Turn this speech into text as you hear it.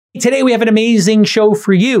Today, we have an amazing show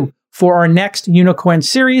for you. For our next Unicorn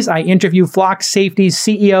series, I interview Flock Safety's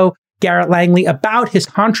CEO, Garrett Langley, about his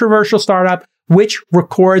controversial startup, which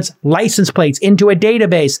records license plates into a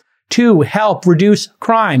database to help reduce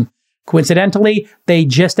crime. Coincidentally, they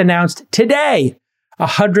just announced today a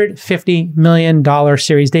 $150 million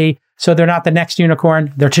Series D. So they're not the next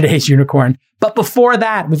unicorn, they're today's unicorn. But before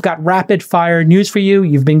that, we've got rapid fire news for you.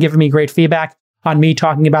 You've been giving me great feedback on me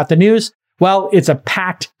talking about the news. Well, it's a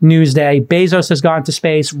packed news day. Bezos has gone to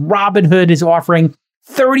space. Robinhood is offering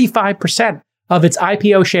 35% of its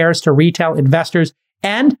IPO shares to retail investors.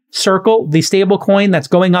 And Circle, the stablecoin that's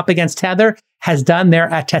going up against Tether, has done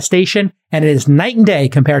their attestation, and it is night and day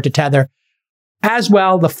compared to Tether. As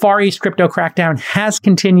well, the Far East crypto crackdown has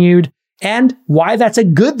continued, and why that's a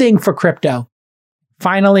good thing for crypto.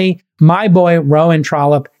 Finally, my boy Rowan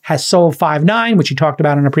Trollope has sold Five9, which he talked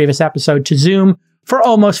about in a previous episode, to Zoom for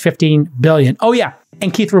almost $15 billion. Oh yeah,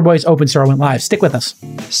 and Keith Rabois' Open Store went live. Stick with us.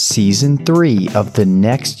 Season 3 of The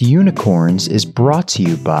Next Unicorns is brought to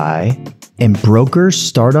you by Embroker's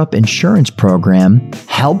Startup Insurance Program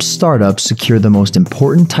helps startups secure the most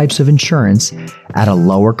important types of insurance at a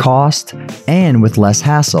lower cost and with less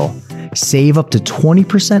hassle. Save up to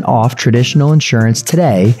 20% off traditional insurance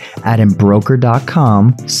today at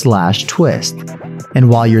embroker.com/twist. And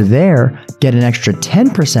while you're there, get an extra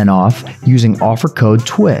 10% off using offer code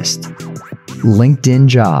TWIST. LinkedIn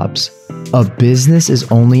Jobs. A business is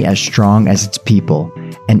only as strong as its people,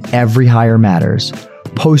 and every hire matters.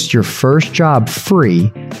 Post your first job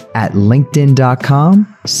free at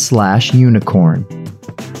linkedin.com/unicorn.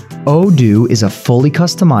 Odoo is a fully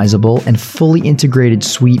customizable and fully integrated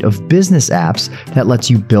suite of business apps that lets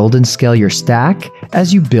you build and scale your stack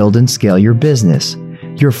as you build and scale your business.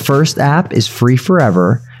 Your first app is free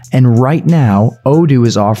forever, and right now, Odoo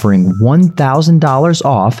is offering $1,000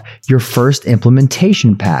 off your first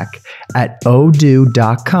implementation pack at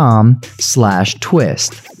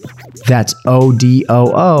odoo.com/twist. That's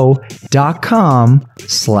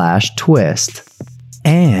odoo.com/twist.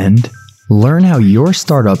 And learn how your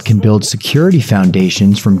startup can build security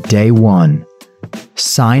foundations from day one.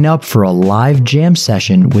 Sign up for a live jam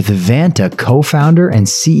session with Vanta co-founder and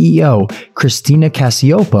CEO Christina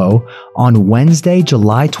Cassiopo on Wednesday,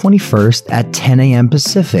 July 21st at 10 a.m.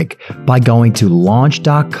 Pacific by going to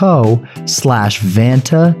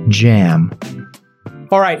launch.co/VantaJam.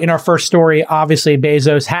 All right, in our first story, obviously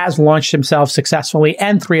Bezos has launched himself successfully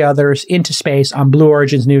and 3 others into space on Blue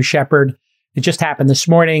Origin's New Shepard. It just happened this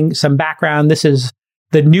morning. Some background. This is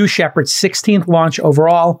the New Shepard's 16th launch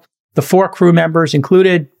overall. The 4 crew members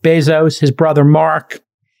included Bezos, his brother Mark,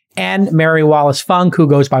 and Mary Wallace Funk, who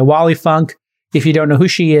goes by Wally Funk. If you don't know who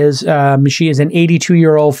she is an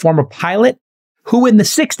 82-year-old former pilot who in the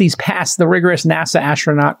 60s passed the rigorous NASA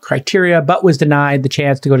astronaut criteria, but was denied the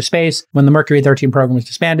chance to go to space when the Mercury 13 program was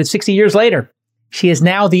disbanded. 60 years later, she is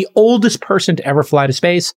now the oldest person to ever fly to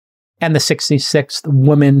space and the 66th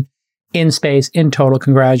woman in space in total.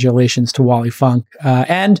 Congratulations to Wally Funk.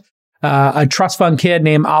 And a trust fund kid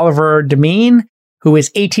named Oliver Demeen, who is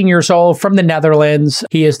 18 years old from the Netherlands.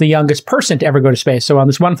 He is the youngest person to ever go to space. So on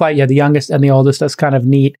this one flight, you have the youngest and the oldest. That's kind of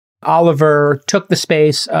neat. Oliver took the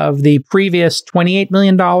space of the previous $28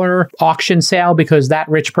 million auction sale because that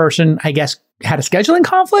rich person, I guess, had a scheduling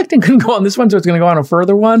conflict and couldn't go on this one. So it's going to go on a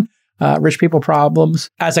further one. Rich people problems.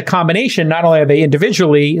 As a combination, not only are they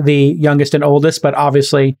individually the youngest and oldest, but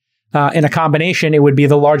obviously in a combination, it would be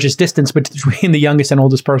the largest distance between the youngest and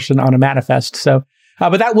oldest person on a manifest. So,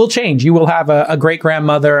 but that will change. You will have a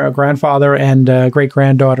great-grandmother, a grandfather, and a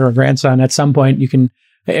great-granddaughter or grandson at some point. You can,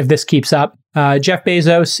 if this keeps up. Jeff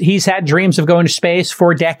Bezos, he's had dreams of going to space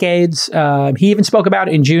for decades. He even spoke about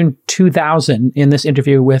it in June 2000 in this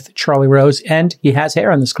interview with Charlie Rose, and he has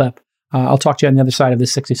hair on this clip. I'll talk to you on the other side of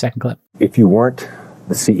this 60-second clip. If you weren't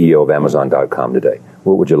the CEO of Amazon.com today,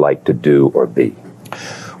 what would you like to do or be?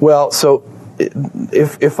 Well, so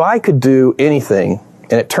if I could do anything,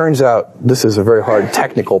 and it turns out this is a very hard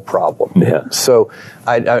technical problem. Yeah. So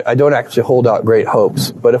I don't actually hold out great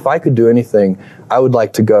hopes. But if I could do anything, I would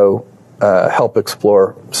like to go help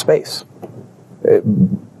explore space.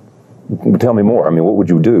 Tell me more. I mean, what would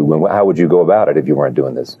you do? How would you go about it if you weren't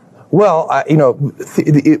doing this? Well,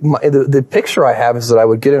 the picture I have is that I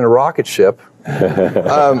would get in a rocket ship,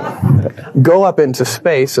 go up into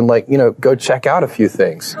space, and go check out a few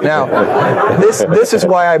things. Now, this is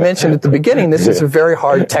why I mentioned at the beginning. This is a very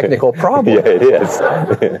hard technical problem. Yeah, it is.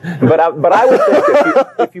 but I would think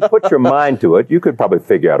if you put your mind to it, you could probably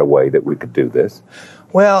figure out a way that we could do this.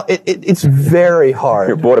 Well, it's very hard.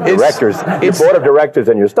 Your board of directors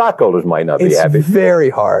and your stockholders might not be happy. It's very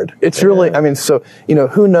hard. It's really, I mean, so,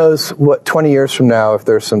 who knows what 20 years from now, if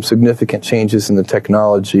there's some significant changes in the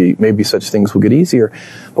technology, maybe such things will get easier.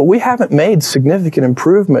 But we haven't made significant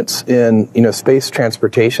improvements in, space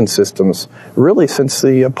transportation systems really since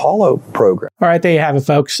the Apollo program. All right, there you have it,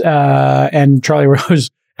 folks. And Charlie Rose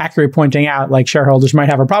accurately pointing out, like, shareholders might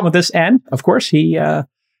have a problem with this. And, of course, he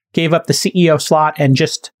gave up the CEO slot and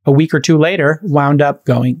just a week or two later wound up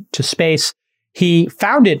going to space. He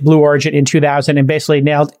founded Blue Origin in 2000 and basically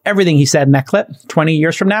nailed everything he said in that clip. 20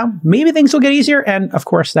 years from now, maybe things will get easier. And of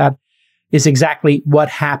course, that is exactly what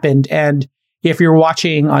happened. And if you're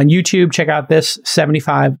watching on YouTube, check out this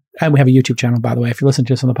 75. And we have a YouTube channel, by the way, if you listen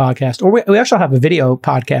to us on the podcast. Or we actually have a video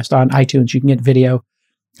podcast on iTunes. You can get video.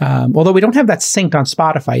 Although we don't have that synced on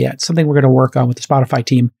Spotify yet. Something we're going to work on with the Spotify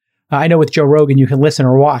team. I know with Joe Rogan, you can listen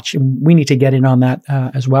or watch. We need to get in on that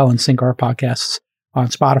as well and sync our podcasts on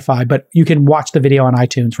Spotify. But you can watch the video on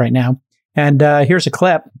iTunes right now. And here's a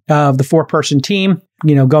clip of the 4-person team,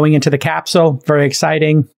 going into the capsule. Very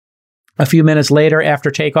exciting. A few minutes later,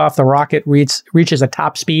 after takeoff, the rocket reaches a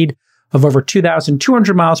top speed of over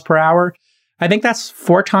 2,200 miles per hour. I think that's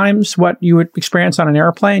 4 times what you would experience on an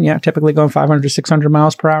airplane. Yeah, typically going 500 to 600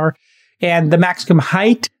 miles per hour. And the maximum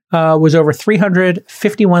height was over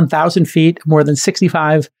 351,000 feet, more than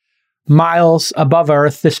 65 miles above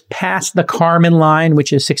Earth. This passed the Kármán line,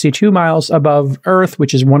 which is 62 miles above Earth,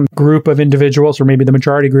 which is one group of individuals, or maybe the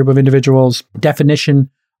majority group of individuals' definition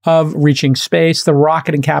of reaching space. The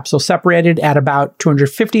rocket and capsule separated at about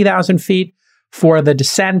 250,000 feet for the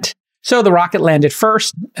descent. So the rocket landed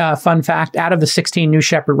first. Fun fact, out of the 16 New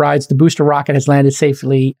Shepard rides, the booster rocket has landed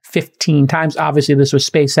safely 15 times. Obviously, this was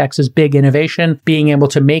SpaceX's big innovation. Being able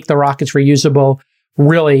to make the rockets reusable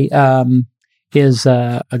really is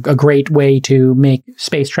a great way to make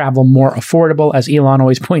space travel more affordable. As Elon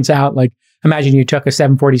always points out, like, imagine you took a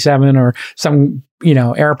 747 or some,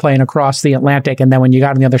 airplane across the Atlantic, and then when you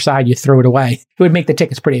got on the other side, you threw it away. It would make the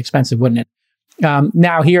tickets pretty expensive, wouldn't it?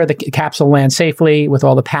 Now here, the capsule lands safely with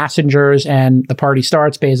all the passengers and the party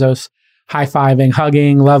starts. Bezos high-fiving,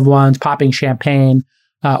 hugging loved ones, popping champagne,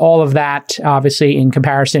 all of that, obviously, in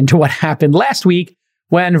comparison to what happened last week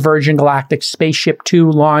when Virgin Galactic Spaceship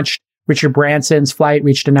Two launched. Richard Branson's flight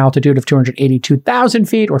reached an altitude of 282,000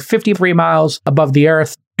 feet or 53 miles above the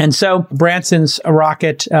Earth. And so Branson's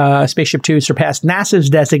rocket, Spaceship Two, surpassed NASA's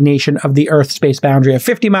designation of the Earth space boundary of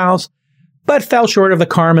 50 miles, but fell short of the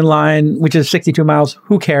Kármán line, which is 62 miles.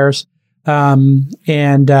 Who cares?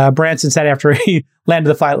 And Branson said after he landed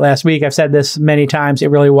the flight last week, I've said this many times, it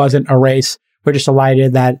really wasn't a race. We're just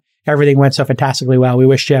delighted that everything went so fantastically well. We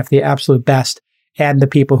wish Jeff the absolute best and the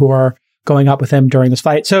people who are going up with him during this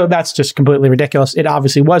flight. So that's just completely ridiculous. It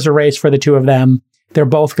obviously was a race for the two of them. They're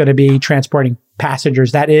both going to be transporting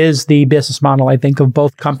passengers. That is the business model, I think, of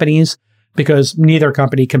both companies, because neither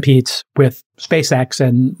company competes with SpaceX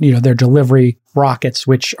and, their delivery rockets,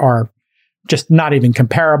 which are just not even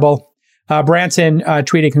comparable. Branson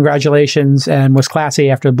tweeted congratulations and was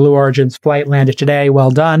classy after Blue Origin's flight landed today.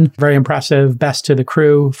 Well done. Very impressive. Best to the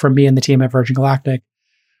crew from me and the team at Virgin Galactic.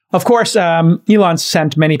 Of course, Elon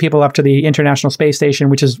sent many people up to the International Space Station,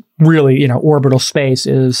 which is really, orbital space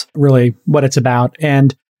is really what it's about.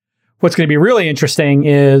 And what's going to be really interesting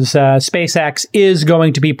is SpaceX is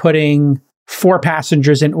going to be putting 4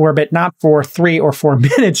 passengers in orbit, not for 3 or 4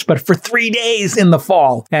 minutes, but for 3 days in the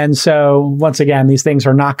fall. And so, once again, these things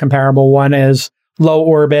are not comparable. One is low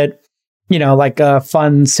orbit, like a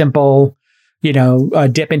fun, simple,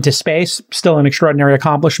 dip into space, still an extraordinary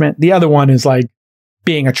accomplishment. The other one is like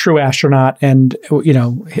being a true astronaut. And,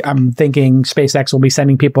 I'm thinking SpaceX will be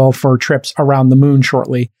sending people for trips around the moon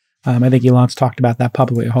shortly. I think Elon's talked about that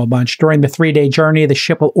publicly a whole bunch. During the 3-day journey, the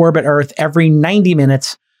ship will orbit Earth every 90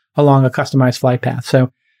 minutes along a customized flight path.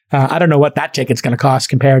 So I don't know what that ticket's going to cost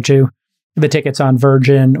compared to the tickets on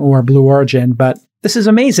Virgin or Blue Origin, but this is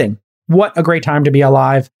amazing. What a great time to be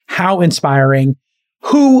alive. How inspiring.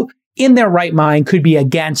 Who in their right mind could be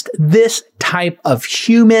against this type of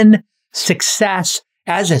human success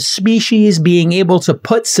as a species? Being able to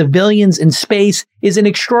put civilians in space is an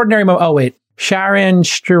extraordinary moment. Oh, wait. Sharon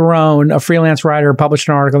Sterone, a freelance writer, published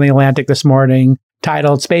an article in The Atlantic this morning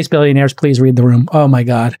titled Space Billionaires, Please Read the Room. Oh my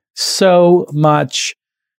God. So much.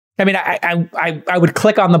 I mean, I would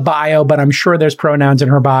click on the bio, but I'm sure there's pronouns in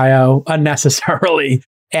her bio unnecessarily.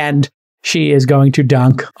 And she is going to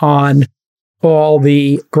dunk on all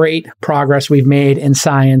the great progress we've made in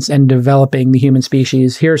science and developing the human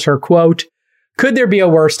species. Here's her quote. Could there be a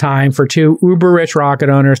worse time for 2 uber-rich rocket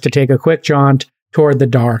owners to take a quick jaunt toward the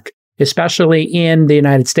dark? especially in the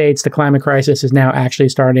United States. The climate crisis is now actually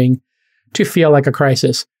starting to feel like a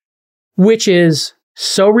crisis, which is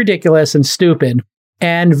so ridiculous and stupid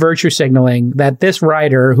and virtue signaling that this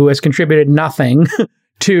writer, who has contributed nothing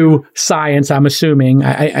to science, I'm assuming,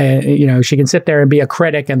 she can sit there and be a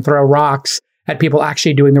critic and throw rocks at people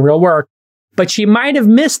actually doing the real work, but she might have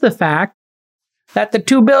missed the fact that the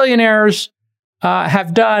two billionaires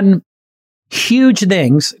have done huge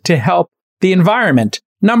things to help the environment.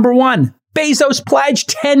 Number one, Bezos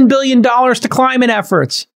pledged $10 billion to climate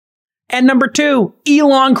efforts. And number two,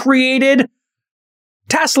 Elon created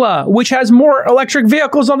Tesla, which has more electric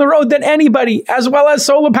vehicles on the road than anybody, as well as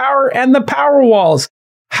solar power and the power walls.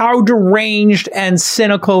 How deranged and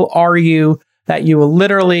cynical are you that you will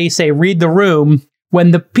literally say, read the room,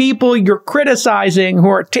 when the people you're criticizing who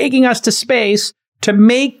are taking us to space to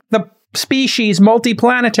make the species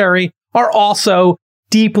multiplanetary are also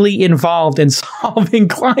deeply involved in solving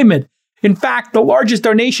climate. In fact, the largest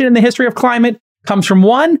donation in the history of climate comes from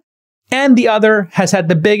one, and the other has had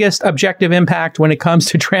the biggest objective impact when it comes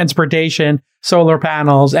to transportation, solar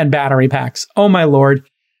panels, and battery packs. Oh my Lord,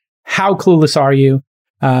 how clueless are you?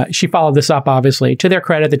 She followed this up, obviously. To their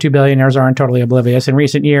credit, the two billionaires aren't totally oblivious. In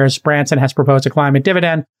recent years, Branson has proposed a climate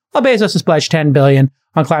dividend, while Bezos has pledged $10 billion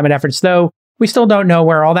on climate efforts, though we still don't know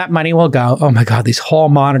where all that money will go. Oh my God, these hall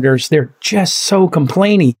monitors, they're just so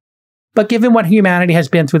complainy. But given what humanity has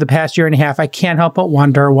been through the past year and a half, I can't help but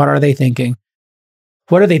wonder, what are they thinking?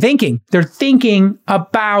 What are they thinking? They're thinking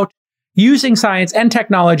about using science and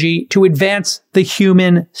technology to advance the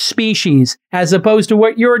human species, as opposed to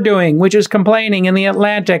what you're doing, which is complaining in the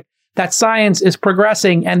Atlantic that science is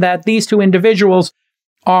progressing and that these two individuals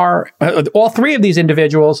are, all three of these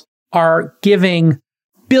individuals are giving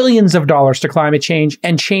billions of dollars to climate change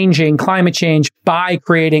and changing climate change by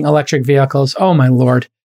creating electric vehicles. Oh my Lord.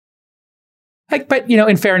 But,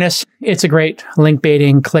 in fairness, it's a great link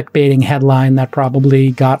baiting, clickbaiting headline that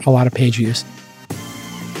probably got a lot of page views.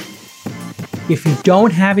 If you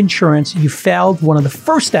don't have insurance, you failed one of the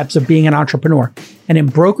first steps of being an entrepreneur. And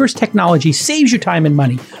Embroker's technology saves you time and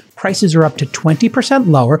money. Prices are up to 20%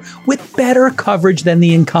 lower with better coverage than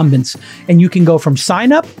the incumbents. And you can go from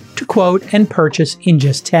sign up to quote and purchase in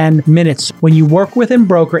just 10 minutes. When you work with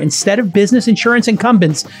Embroker, instead of business insurance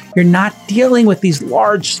incumbents, you're not dealing with these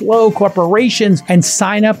large, slow corporations, and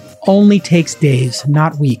sign up only takes days,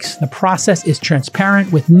 not weeks. The process is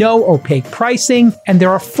transparent with no opaque pricing, and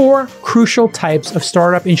there are 4 crucial types of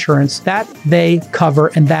startup insurance that they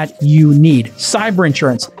cover and that you need. Cyber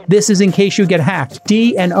insurance. This is in case you get hacked.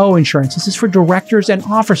 D&O insurance. This is for directors and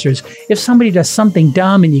officers. If somebody does something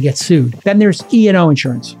dumb and you get sued. Then there's E&O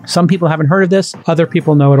insurance. Some people haven't heard of this. Other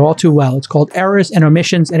people know it all too well. It's called errors and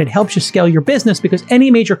omissions, and it helps you scale your business because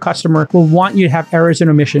any major customer will want you to have errors and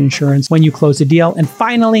omission insurance when you close a deal. And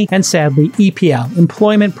finally, and sadly, EPL,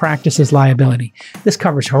 Employment Practices Liability. This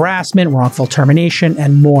covers harassment, wrongful termination,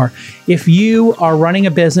 and more. If you are running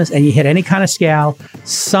a business and you hit any kind of scale,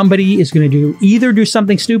 somebody is going to either do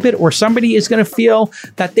something stupid or somebody is going to feel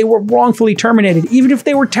that they were wrongfully terminated. Even if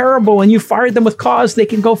they were terrible and you fired them with cause, they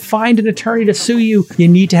can go find an attorney to sue you. You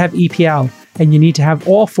need to have EPL. And you need to have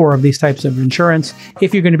all 4 of these types of insurance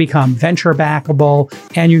if you're going to become venture backable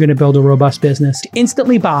and you're going to build a robust business. To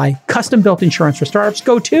instantly buy custom-built insurance for startups,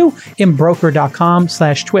 go to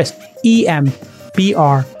embroker.com/twist.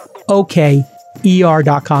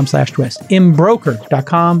 EMBROKER.com/twist.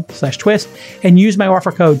 Embroker.com/twist. And use my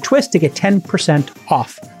offer code TWIST to get 10%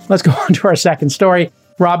 off. Let's go on to our second story.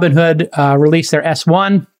 Robinhood released their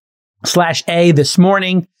S1/A this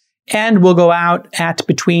morning, and will go out at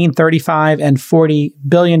between $35 and $40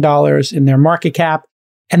 billion in their market cap.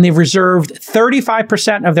 And they've reserved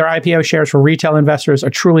 35% of their IPO shares for retail investors,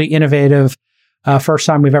 a truly innovative, first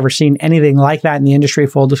time we've ever seen anything like that in the industry.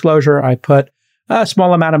 Full disclosure, I put a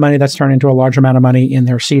small amount of money that's turned into a large amount of money in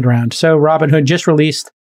their seed round. So Robinhood just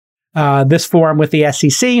released this form with the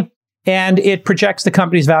SEC, and it projects the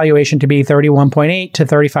company's valuation to be $31.8 to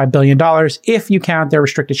 $35 billion if you count their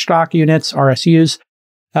restricted stock units, RSUs.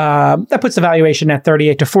 That puts the valuation at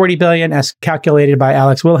 38 to 40 billion as calculated by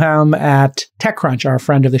Alex Wilhelm at TechCrunch, our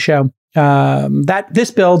friend of the show.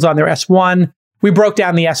 This builds on their S1. We broke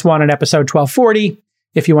down the S1 in episode 1240.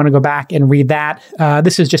 If you want to go back and read that,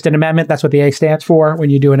 this is just an amendment. That's what the A stands for when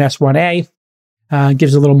you do an S1A.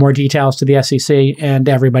 Gives a little more details to the SEC and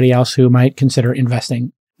everybody else who might consider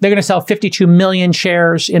investing. They're going to sell 52 million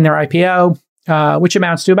shares in their IPO. Which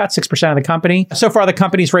amounts to about 6% of the company. So far, the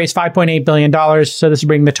company's raised $5.8 billion. So this is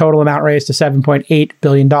bringing the total amount raised to $7.8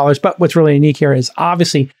 billion. But what's really unique here is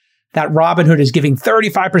obviously that Robinhood is giving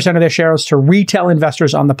 35% of their shares to retail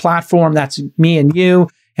investors on the platform. That's me and you.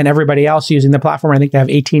 and everybody else using the platform. I think they have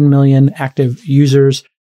 18 million active users.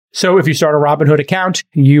 So if you start a Robinhood account,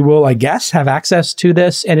 you will, I guess, have access to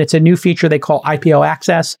this. And it's a new feature they call IPO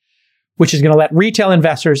Access, which is going to let retail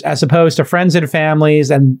investors, as opposed to friends and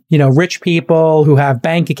families and, rich people who have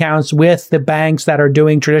bank accounts with the banks that are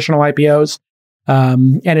doing traditional IPOs.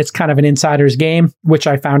 And it's kind of an insider's game, which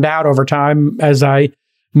I found out over time as I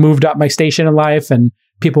moved up my station in life and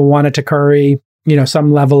people wanted to curry,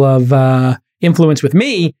 some level of influence with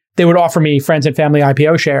me. They would offer me friends and family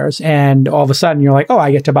IPO shares. And all of a sudden you're like, oh,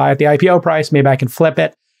 I get to buy at the IPO price. Maybe I can flip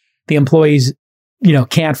it. The employees,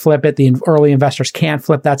 can't flip it. The early investors can't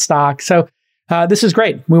flip that stock. So this is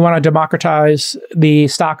great. We want to democratize the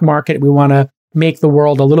stock market. We want to make the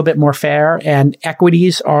world a little bit more fair. And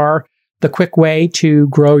equities are the quick way to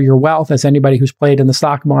grow your wealth, as anybody who's played in the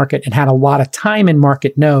stock market and had a lot of time in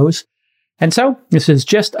market knows. And so this is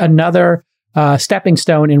just another stepping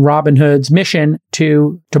stone in Robinhood's mission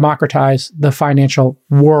to democratize the financial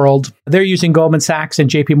world. They're using Goldman Sachs and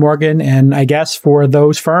JP Morgan. And I guess for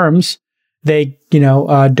those firms, they,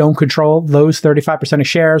 don't control those 35% of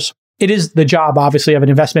shares. It is the job, obviously, of an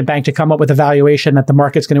investment bank to come up with a valuation that the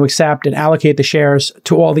market's going to accept and allocate the shares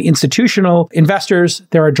to all the institutional investors.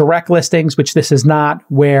 There are direct listings, which this is not,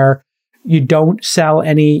 where you don't sell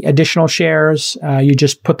any additional shares. You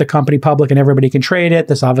just put the company public and everybody can trade it.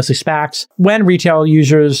 There's obviously SPACs. When retail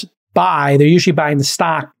users buy, they're usually buying the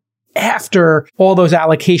stock after all those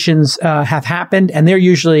allocations have happened, and they're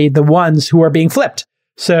usually the ones who are being flipped.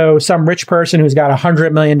 So some rich person who's got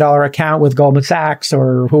 $100 million account with Goldman Sachs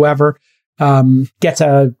or whoever gets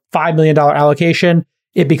a $5 million allocation.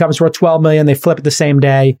 It becomes worth $12 million. They flip it the same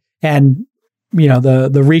day. And,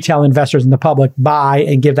 the retail investors and the public buy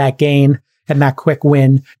and give that gain and that quick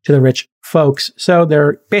win to the rich folks. So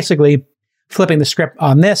they're basically flipping the script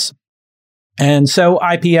on this. And so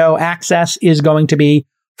IPO Access is going to be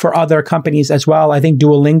for other companies as well. I think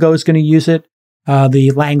Duolingo is going to use it.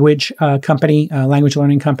 The language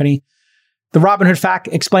learning company. The Robinhood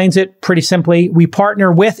FAQ explains it pretty simply. We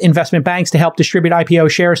partner with investment banks to help distribute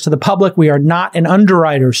IPO shares to the public. We are not an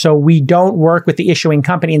underwriter, so we don't work with the issuing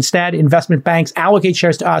company. Instead, investment banks allocate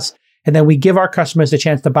shares to us, and then we give our customers the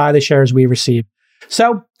chance to buy the shares we receive.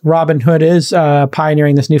 So Robinhood is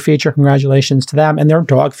pioneering this new feature. Congratulations to them, and they're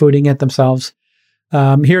dogfooding it themselves.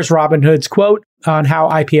 Here's Robinhood's quote on how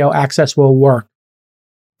IPO Access will work.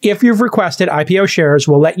 If you've requested IPO shares,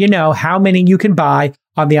 we'll let you know how many you can buy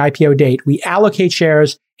on the IPO date. We allocate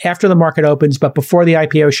shares after the market opens, but before the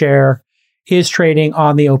IPO share is trading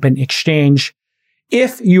on the open exchange.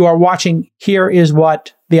 If you are watching, here is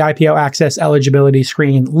what the IPO Access eligibility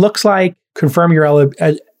screen looks like. Confirm your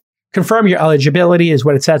eligibility is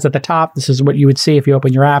what it says at the top. This is what you would see if you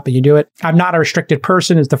open your app and you do it. I'm not a restricted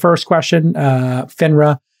person is the first question.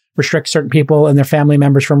 FINRA restricts certain people and their family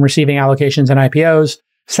members from receiving allocations and IPOs.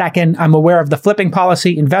 Second, I'm aware of the flipping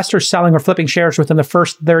policy. Investors selling or flipping shares within the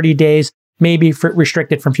first 30 days may be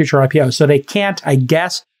restricted from future IPOs. So they can't, I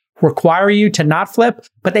guess, require you to not flip,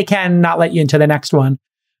 but they can not let you into the next one.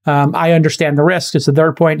 I understand the risk. It's the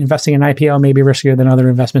third point. Investing in IPO may be riskier than other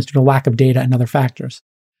investments due to lack of data and other factors.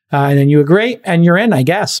 And then you agree and you're in, I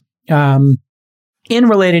guess. In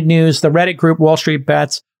related news, the Reddit group Wall Street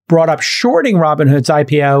Bets brought up shorting Robinhood's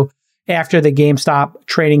IPO after the GameStop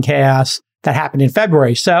trading chaos that happened in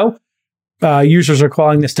February. So users are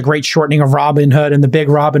calling this the great shortening of Robinhood and the big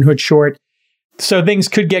Robinhood short. So things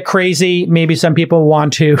could get crazy. Maybe some people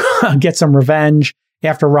want to get some revenge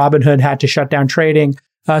after Robinhood had to shut down trading.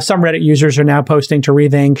 Some Reddit users are now posting to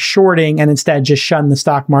rethink shorting and instead just shun the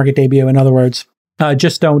stock market debut. In other words,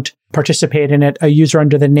 just don't participate in it. A user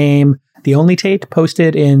under the name The Only Tate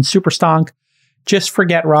posted in Superstonk, just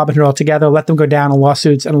forget Robinhood altogether. Let them go down in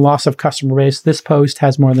lawsuits and a loss of customer base. This post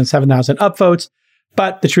has more than 7,000 upvotes.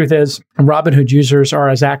 But the truth is, Robinhood users are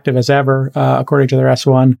as active as ever, according to their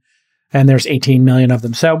S1, and there's 18 million of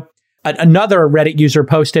them. So another Reddit user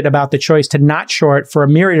posted about the choice to not short for a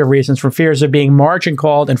myriad of reasons, from fears of being margin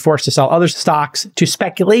called and forced to sell other stocks to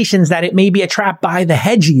speculations that it may be a trap by the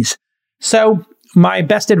hedgies. So my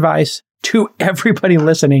best advice to everybody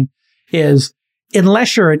listening is,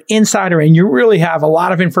 unless you're an insider and you really have a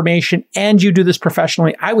lot of information and you do this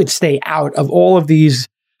professionally, I would stay out of all of these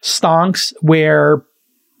stonks where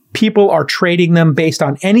people are trading them based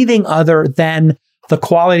on anything other than the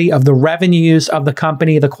quality of the revenues of the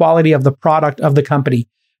company, the quality of the product of the company.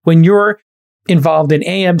 When you're involved in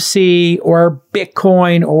AMC or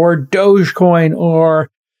Bitcoin or Dogecoin or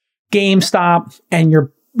GameStop and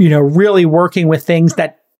you're, really working with things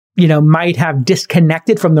that might have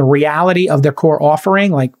disconnected from the reality of their core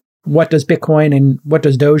offering, like what does Bitcoin and what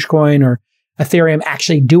does Dogecoin or Ethereum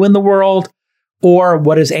actually do in the world? Or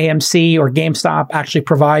what does AMC or GameStop actually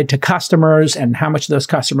provide to customers, and how much those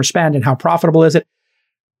customers spend, and how profitable is it?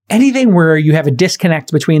 Anything where you have a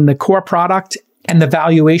disconnect between the core product and the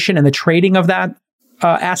valuation and the trading of that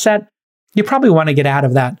asset, you probably want to get out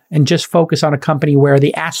of that and just focus on a company where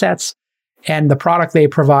the assets and the product they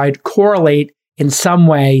provide correlate in some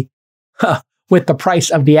way with the price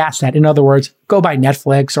of the asset. In other words, go buy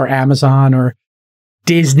Netflix or Amazon or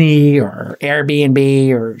Disney or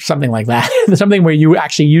Airbnb or something like that. Something where you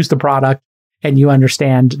actually use the product and you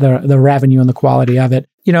understand the revenue and the quality of it.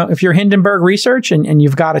 You know, if you're Hindenburg Research and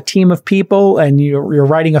you've got a team of people and you're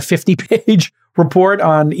writing a 50-page report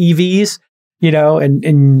on EVs, you know,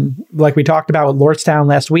 and like we talked about with Lordstown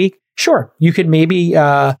last week, sure, you could maybe, you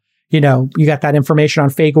got that information on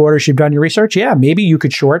fake orders, you've done your research. Yeah, maybe you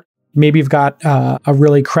could short. Maybe you've got a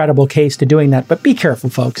really credible case to doing that, but be careful,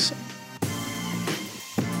 folks.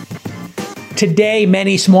 Today,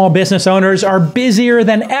 many small business owners are busier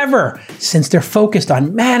than ever. Since they're focused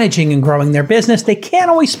on managing and growing their business, they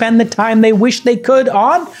can't always spend the time they wish they could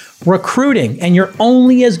on recruiting, and you're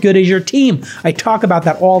only as good as your team. I talk about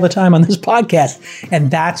that all the time on this podcast,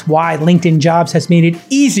 and that's why LinkedIn Jobs has made it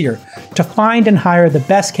easier to find and hire the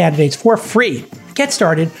best candidates for free. Get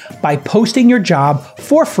started by posting your job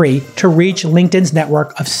for free to reach LinkedIn's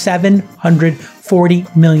network of 740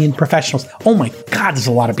 million professionals. Oh my God, there's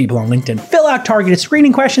a lot of people on LinkedIn. Fill out targeted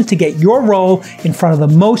screening questions to get your role in front of the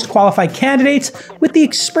most qualified candidates with the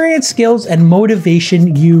experience, skills, and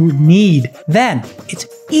motivation you need. Then it's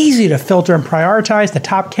easy to filter and prioritize the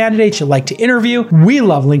top candidates you'd like to interview. We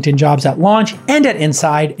love LinkedIn Jobs at launch and at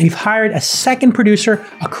Inside. We've hired a second producer,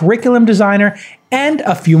 a curriculum designer, and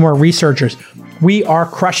a few more researchers. We are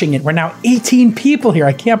crushing it. We're now 18 people here.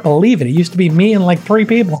 I can't believe it. It used to be me and like 3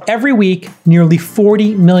 people. Every week, nearly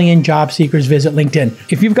 40 million job seekers visit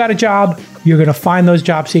LinkedIn. If you've got a job, you're going to find those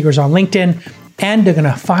job seekers on LinkedIn, and they're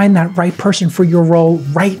going to find that right person for your role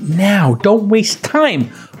right now. Don't waste time.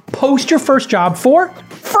 Post your first job for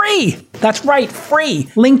free. That's right, free.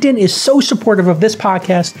 LinkedIn is so supportive of this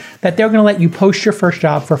podcast that they're going to let you post your first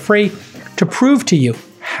job for free to prove to you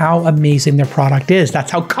how amazing their product is.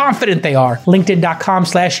 That's how confident they are.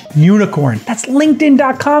 LinkedIn.com/unicorn. That's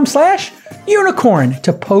LinkedIn.com/unicorn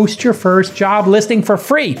to post your first job listing for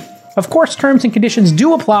free. Of course, terms and conditions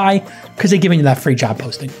do apply because they're giving you that free job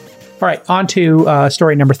posting. All right, on to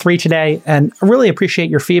story number 3 today. And I really appreciate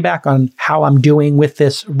your feedback on how I'm doing with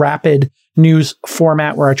this rapid news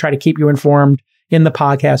format where I try to keep you informed in the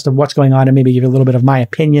podcast of what's going on and maybe give you a little bit of my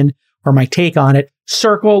opinion or my take on it.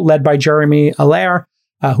 Circle, led by Jeremy Allaire,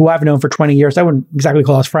 who I've known for 20 years. I wouldn't exactly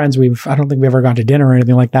call us friends. I don't think we've ever gone to dinner or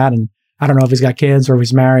anything like that. And I don't know if he's got kids or if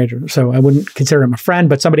he's married. So I wouldn't consider him a friend,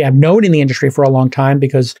 but somebody I've known in the industry for a long time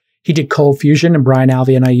because he did Cold Fusion, and Brian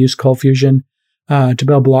Alvey and I used Cold Fusion to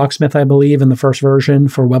build Blogsmith, I believe, in the first version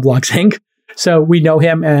for Weblogs Inc. So we know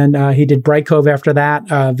him, and he did Brightcove after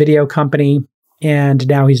that, video company, and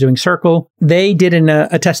now he's doing Circle. They did an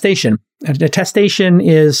attestation. An attestation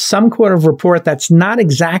is some kind of report that's not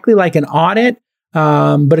exactly like an audit,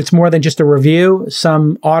 but it's more than just a review.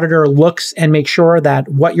 Some auditor looks and makes sure that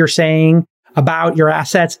what you're saying about your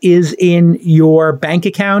assets is in your bank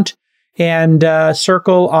account. And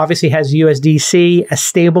Circle obviously has USDC, a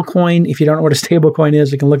stable coin. If you don't know what a stable coin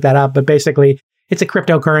is, you can look that up. But basically, it's a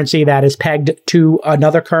cryptocurrency that is pegged to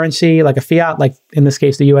another currency, like a fiat, like in this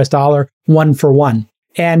case, the US dollar, 1 for 1.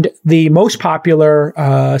 And the most popular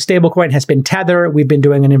stablecoin has been Tether. We've been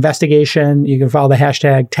doing an investigation. You can follow the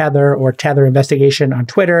hashtag Tether or Tether investigation on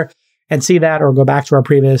Twitter and see that, or go back to our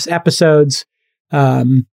previous episodes.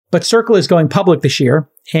 But Circle is going public this year,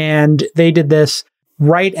 and they did this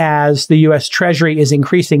right as the US Treasury is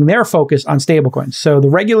increasing their focus on stablecoins. So the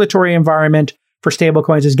regulatory environment for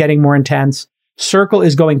stablecoins is getting more intense. Circle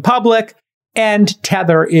is going public, and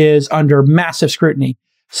Tether is under massive scrutiny.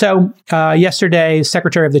 So yesterday,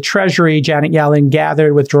 Secretary of the Treasury, Janet Yellen,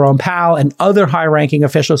 gathered with Jerome Powell and other high-ranking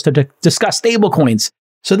officials to discuss stablecoins.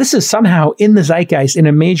 So this is somehow in the zeitgeist in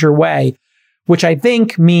a major way, which I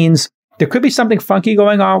think means there could be something funky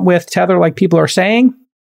going on with Tether, like people are saying,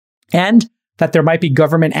 and that there might be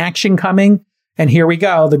government action coming. And here we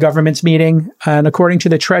go, the government's meeting. And according to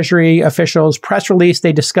the Treasury officials' press release,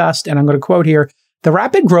 they discussed, and I'm going to quote here, the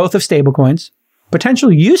rapid growth of stablecoins,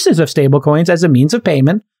 potential uses of stablecoins as a means of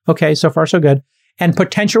payment. Okay, so far so good. And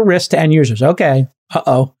potential risks to end users. Okay,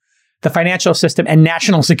 the financial system and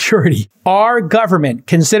national security. Our government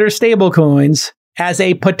considers stablecoins as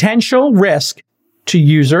a potential risk to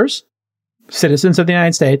users, citizens of the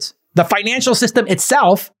United States, the financial system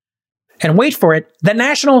itself, and wait for it, the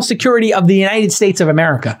national security of the United States of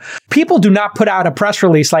America. People do not put out a press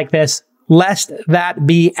release like this lest that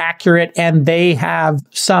be accurate and they have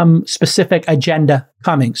some specific agenda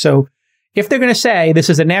coming. So if they're going to say this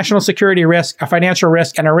is a national security risk, a financial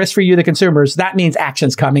risk, and a risk for you, the consumers, that means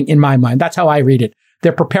action's coming in my mind. That's how I read it.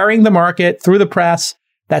 They're preparing the market through the press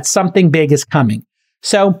that something big is coming.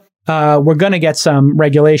 So we're going to get some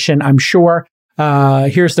regulation, I'm sure.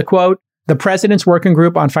 Here's the quote. The President's Working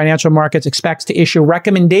Group on Financial Markets expects to issue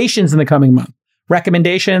recommendations in the coming month.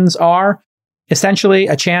 Recommendations are essentially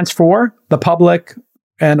a chance for the public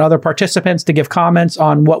and other participants to give comments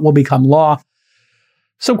on what will become law.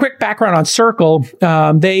 Some quick background on Circle.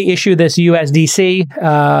 They issue this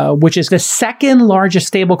USDC, which is the second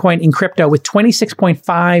largest stablecoin in crypto with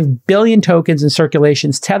 26.5 billion tokens in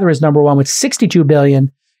circulations. Tether is number one with 62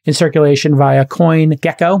 billion in circulation via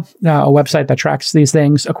CoinGecko, a website that tracks these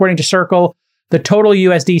things. According to Circle, the total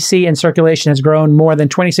USDC in circulation has grown more than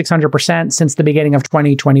 2,600% since the beginning of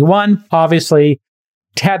 2021. Obviously,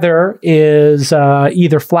 Tether is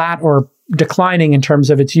either flat or declining in terms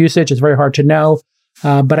of its usage. It's very hard to know.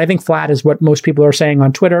 But I think flat is what most people are saying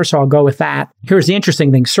on Twitter, so I'll go with that. Here's the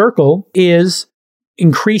interesting thing. Circle is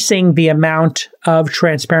increasing the amount of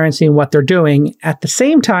transparency in what they're doing at the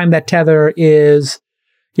same time that Tether is,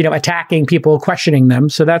 attacking people, questioning them.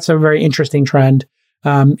 So that's a very interesting trend.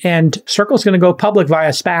 And Circle's going to go public via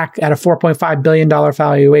SPAC at a $4.5 billion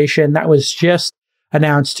valuation. That was just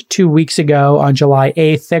announced 2 weeks ago on July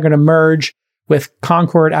 8th. They're going to merge with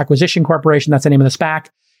Concord Acquisition Corporation. That's the name of the SPAC.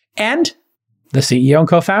 And the CEO and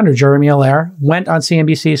co-founder, Jeremy Allaire, went on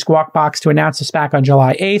CNBC Squawk Box to announce the SPAC on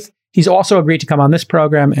July 8th. He's also agreed to come on this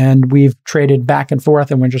program, and we've traded back and forth,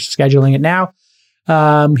 and we're just scheduling it now.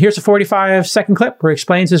 Here's a 45-second clip where he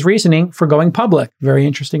explains his reasoning for going public. Very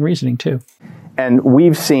interesting reasoning, too. And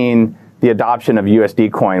we've seen the adoption of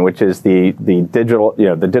USD Coin, which is the digital,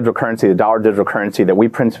 the digital currency, the dollar digital currency that we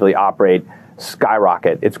principally operate,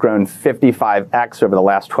 skyrocket. It's grown 55x over the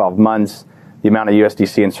last 12 months. The amount of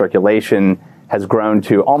USDC in circulation has grown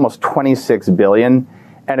to almost 26 billion,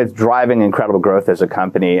 and it's driving incredible growth as a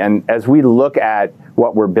company. And as we look at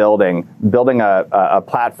what we're building a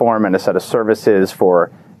platform and a set of services for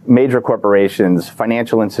major corporations,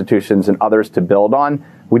 financial institutions, and others to build on,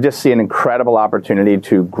 we just see an incredible opportunity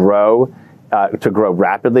to grow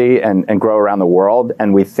rapidly and grow around the world.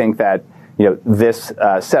 And we think that this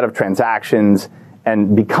set of transactions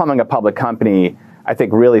and becoming a public company, I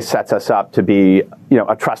think, really sets us up to be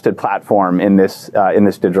a trusted platform in this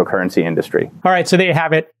digital currency industry. All right, so there you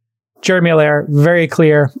have it. Jeremy Allaire, very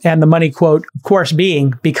clear. And the money quote, of course,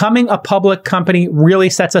 being, becoming a public company really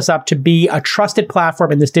sets us up to be a trusted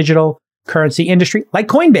platform in this digital currency industry, like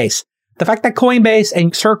Coinbase. The fact that Coinbase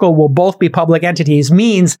and Circle will both be public entities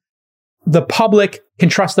means the public can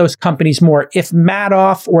trust those companies more. If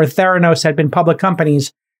Madoff or Theranos had been public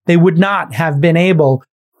companies, they would not have been able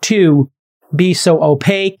to be so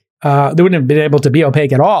opaque. They wouldn't have been able to be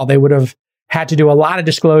opaque at all. They would have had to do a lot of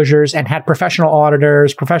disclosures and had professional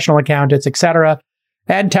auditors, professional accountants, etc.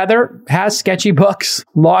 And Tether has sketchy books,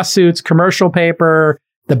 lawsuits, commercial paper,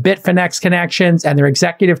 the Bitfinex connections, and their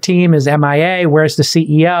executive team is MIA. Where's the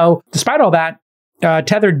CEO? Despite all that,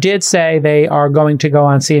 Tether did say they are going to go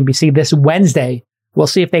on CNBC this Wednesday. We'll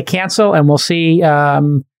see if they cancel, and we'll see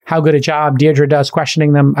how good a job Deirdre does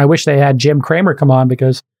questioning them. I wish they had Jim Cramer come on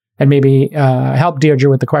and maybe help Deirdre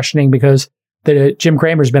with the questioning, because Jim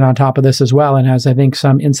Cramer's been on top of this as well and has, I think,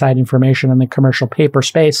 some inside information on the commercial paper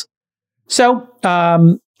space. So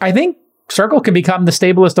I think Circle can become the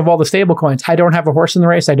stablest of all the stable coins. I don't have a horse in the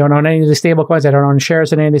race. I don't own any of the stable coins. I don't own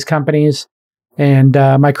shares in any of these companies. And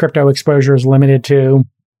my crypto exposure is limited to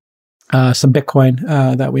some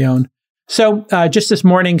Bitcoin that we own. So just this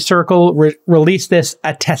morning, Circle released this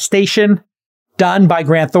attestation done by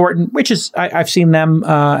Grant Thornton, which is, I've seen them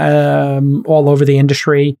all over the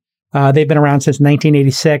industry. They've been around since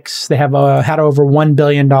 1986. They have had over $1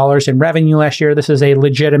 billion in revenue last year. This is a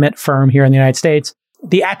legitimate firm here in the United States.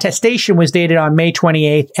 The attestation was dated on May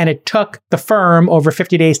 28th, and it took the firm over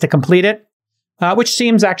 50 days to complete it, which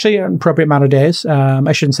seems actually an appropriate amount of days.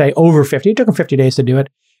 I shouldn't say over 50. It took them 50 days to do it.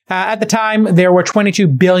 At the time, there were 22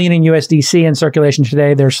 billion in USDC in circulation.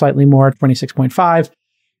 Today, there's slightly more, 26.5.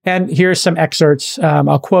 And here's some excerpts.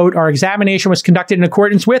 I'll quote, "Our examination was conducted in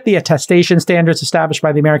accordance with the attestation standards established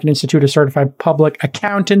by the American Institute of Certified Public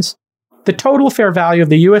Accountants. The total fair value of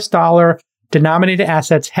the US dollar denominated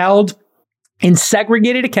assets held in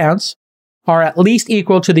segregated accounts are at least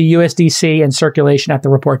equal to the USDC in circulation at the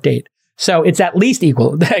report date." So it's at least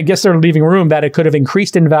equal. I guess they're leaving room that it could have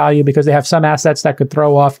increased in value because they have some assets that could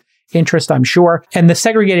throw off interest, I'm sure. And the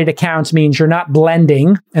segregated accounts means you're not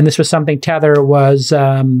blending. And this was something Tether was,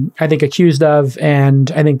 I think, accused of.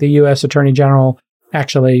 And I think the U.S. Attorney General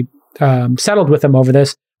actually settled with them over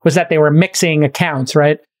this was that they were mixing accounts,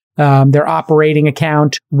 right? Their operating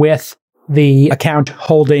account with the account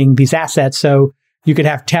holding these assets. So you could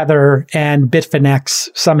have Tether and Bitfinex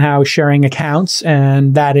somehow sharing accounts,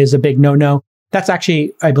 and that is a big no-no. That's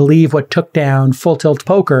actually, I believe, what took down Full Tilt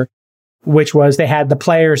Poker, which was they had the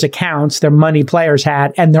players' accounts, their money players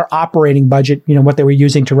had, and their operating budget, what they were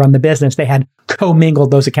using to run the business. They had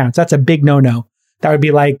commingled those accounts. That's a big no-no. That would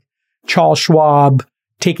be like Charles Schwab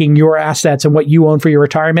taking your assets and what you own for your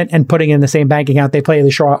retirement and putting it in the same bank account they play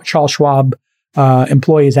the Charles Schwab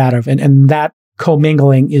employees out of. And that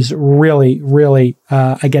commingling is really, really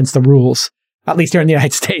against the rules, at least here in the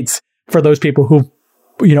United States, for those people who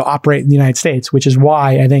operate in the United States, which is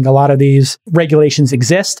why I think a lot of these regulations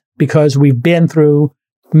exist, because we've been through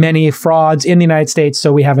many frauds in the United States.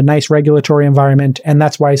 So we have a nice regulatory environment. And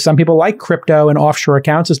that's why some people like crypto and offshore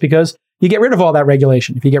accounts, is because you get rid of all that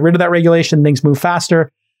regulation. If you get rid of that regulation, things move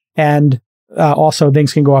faster, and also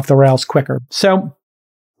things can go off the rails quicker. So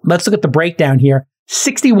let's look at the breakdown here.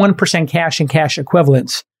 61% cash and cash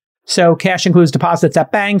equivalents. So cash includes deposits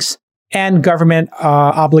at banks and government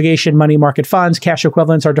obligation money market funds. Cash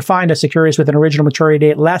equivalents are defined as securities with an original maturity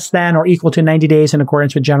date less than or equal to 90 days in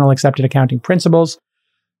accordance with general accepted accounting principles.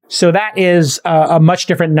 So that is a much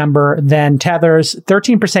different number than Tether's.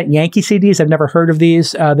 13% Yankee CDs. I've never heard of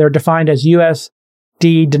these. They're defined as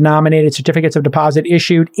USD denominated certificates of deposit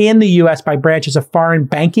issued in the US by branches of foreign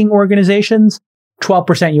banking organizations.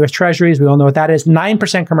 12% US Treasuries. We all know what that is.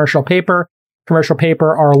 9% commercial paper. Commercial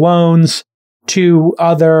paper are loans to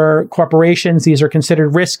other corporations. These are considered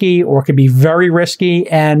risky or could be very risky,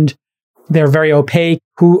 and they're very opaque.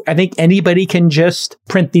 I think anybody can just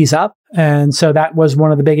print these up. And so that was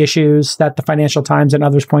one of the big issues that the Financial Times and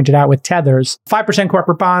others pointed out with Tethers. 5%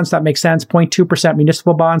 corporate bonds, that makes sense. 0.2%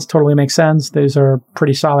 municipal bonds, totally makes sense. Those are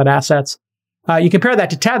pretty solid assets. You compare that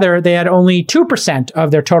to Tether, they had only 2%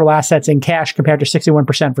 of their total assets in cash compared to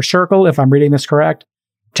 61% for Circle, if I'm reading this correct.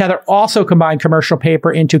 Tether also combined commercial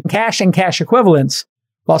paper into cash and cash equivalents,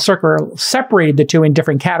 while Circle separated the two in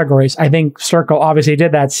different categories. I think Circle obviously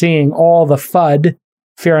did that, seeing all the FUD,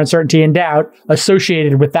 fear, uncertainty, and doubt,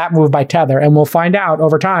 associated with that move by Tether. And we'll find out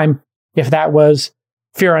over time if that was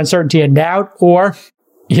fear, uncertainty, and doubt, or,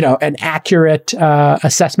 an accurate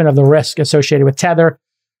assessment of the risk associated with Tether.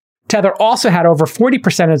 Tether also had over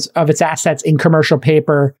 40% of its assets in commercial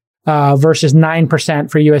paper versus 9%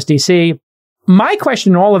 for USDC. My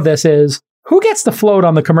question in all of this is, who gets the float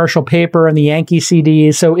on the commercial paper and the Yankee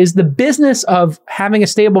CDs? So is the business of having a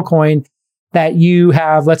stable coin that you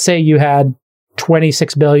have, let's say you had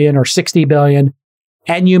 26 billion or 60 billion,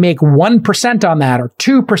 and you make 1% on that or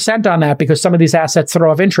 2% on that because some of these assets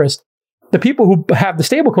throw off interest, the people who have the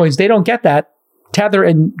stable coins, they don't get that. Tether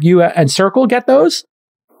and Circle get those,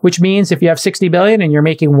 which means if you have 60 billion and you're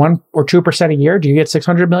making 1 or 2% a year, do you get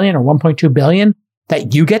 600 million or 1.2 billion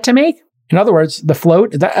that you get to make? In other words, the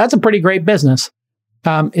float, that's a pretty great business.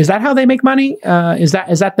 Is that how they make money? Is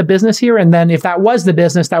that the business here? And then if that was the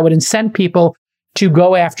business, that would incent people to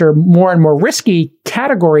go after more and more risky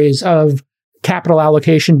categories of capital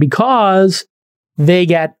allocation because they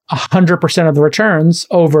get 100% of the returns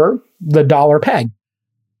over the dollar peg.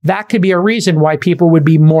 That could be a reason why people would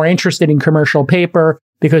be more interested in commercial paper,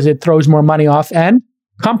 because it throws more money off. And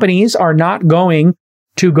companies are not going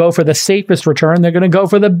to go for the safest return. They're going to go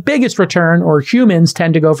for the biggest return, or humans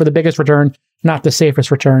tend to go for the biggest return, not the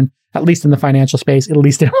safest return, at least in the financial space, at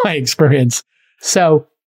least in my experience. So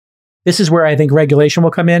this is where I think regulation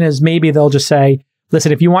will come in, is maybe they'll just say,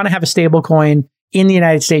 listen, if you want to have a stable coin in the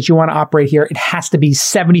United States, you want to operate here, it has to be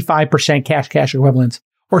 75% cash equivalents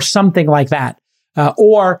or something like that.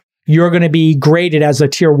 Or you're going to be graded as a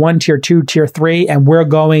tier 1, tier 2, tier 3, and we're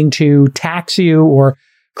going to tax you or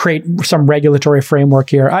create some regulatory framework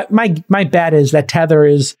here. My bet is that Tether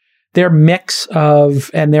is their mix of,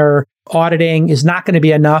 and their auditing is not going to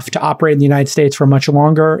be enough to operate in the United States for much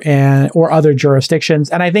longer, or other jurisdictions.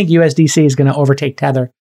 And I think USDC is going to overtake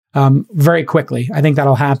Tether very quickly. I think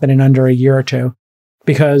that'll happen in under a year or two,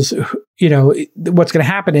 because what's going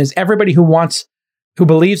to happen is everybody who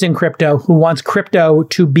believes in crypto, who wants crypto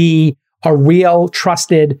to be a real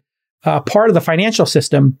trusted part of the financial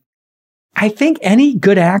system, I think any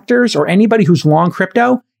good actors or anybody who's long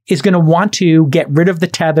crypto is going to want to get rid of the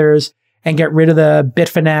Tethers and get rid of the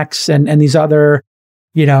Bitfinex and these other,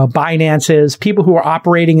 Binances, people who are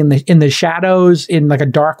operating in the shadows in like a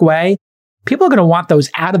dark way. People are going to want those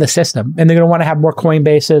out of the system, and they're going to want to have more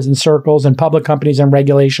Coinbases and Circles and public companies and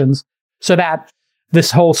regulations so that this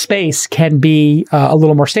whole space can be a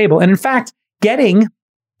little more stable. And in fact, getting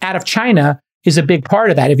out of China is a big part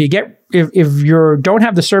of that. If you don't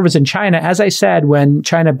have the servers in China, as I said, when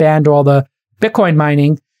China banned all the Bitcoin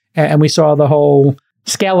mining and we saw the whole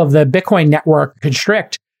scale of the Bitcoin network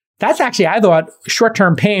constrict, that's actually, I thought,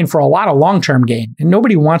 short-term pain for a lot of long-term gain. And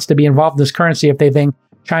nobody wants to be involved in this currency if they think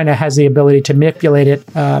China has the ability to manipulate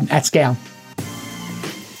it at scale.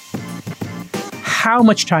 How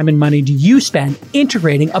much time and money do you spend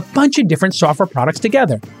integrating a bunch of different software products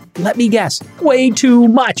together? Let me guess, way too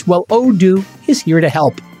much. Well, Odoo is here to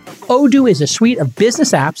help. Odoo is a suite of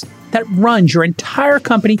business apps that runs your entire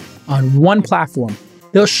company on one platform.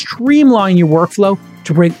 They'll streamline your workflow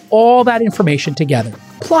to bring all that information together.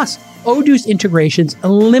 Plus, Odoo's integrations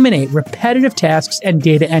eliminate repetitive tasks and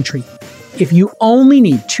data entry. If you only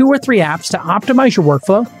need 2 or 3 apps to optimize your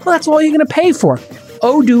workflow, well, that's all you're going to pay for.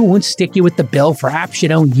 Odoo won't stick you with the bill for apps you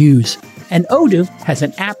don't use. And Odoo has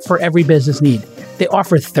an app for every business need. They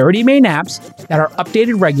offer 30 main apps that are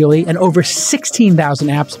updated regularly and over 16,000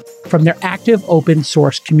 apps from their active open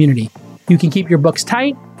source community. You can keep your books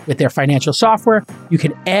tight with their financial software. You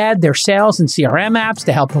can add their sales and CRM apps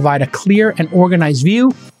to help provide a clear and organized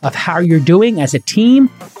view of how you're doing as a team.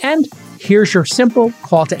 And here's your simple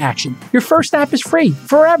call to action. Your first app is free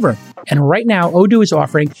forever. And right now, Odoo is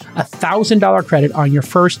offering a $1,000 credit on your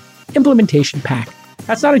first implementation pack.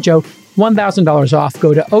 That's not a joke. $1,000 off.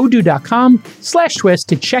 Go to odoo.com/twist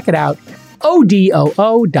to check it out.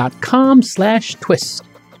 odoo.com/twist.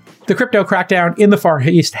 The crypto crackdown in the Far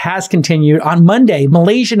East has continued. On Monday,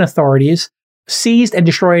 Malaysian authorities seized and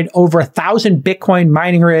destroyed over 1,000 Bitcoin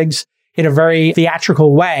mining rigs in a very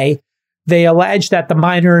theatrical way. They alleged that the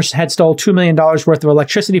miners had stole $2 million worth of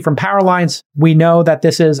electricity from power lines. We know that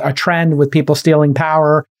this is a trend with people stealing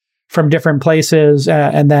power from different places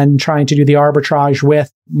and then trying to do the arbitrage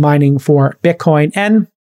with mining for Bitcoin. And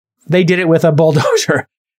they did it with a bulldozer.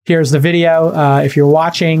 Here's the video. If you're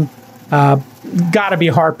watching, gotta be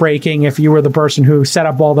heartbreaking if you were the person who set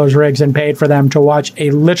up all those rigs and paid for them to watch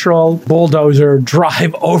a literal bulldozer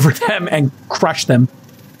drive over them and crush them.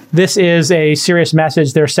 This is a serious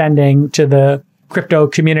message they're sending to the crypto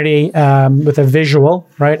community with a visual,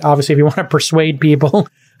 right? Obviously, if you want to persuade people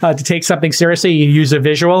to take something seriously, you use a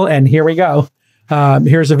visual, and here we go.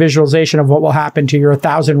 Here's a visualization of what will happen to your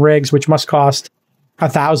 1,000 rigs, which must cost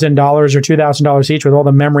 $1,000 or $2,000 each with all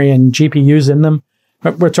the memory and GPUs in them.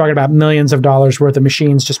 We're talking about millions of dollars worth of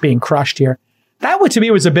machines just being crushed here. That, to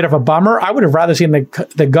me, was a bit of a bummer. I would have rather seen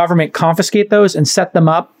the government confiscate those and set them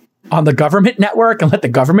up on the government network and let the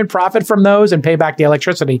government profit from those and pay back the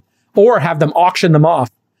electricity, or have them auction them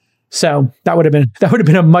off. So that would have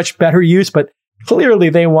been a much better use, but clearly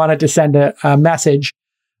they wanted to send a message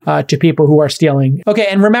to people who are stealing. Okay,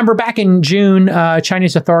 and remember back in June,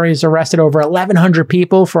 Chinese authorities arrested over 1,100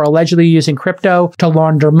 people for allegedly using crypto to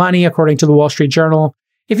launder money, according to the Wall Street Journal.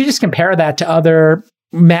 If you just compare that to other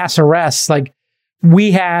mass arrests, like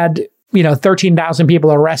we had 13,000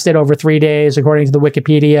 people arrested over 3 days, according to the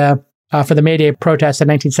Wikipedia, for the May Day protests in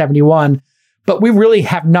 1971. But we really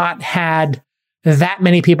have not had that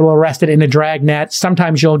many people arrested in a dragnet.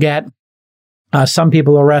 Sometimes you'll get some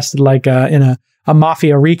people arrested like in a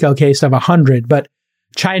Mafia RICO case of 100. But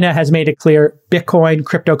China has made it clear, Bitcoin,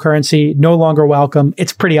 cryptocurrency, no longer welcome.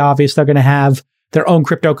 It's pretty obvious they're going to have their own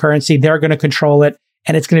cryptocurrency. They're going to control it.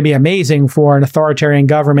 And it's going to be amazing for an authoritarian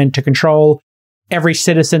government to control every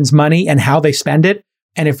citizen's money and how they spend it.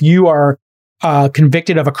 And if you are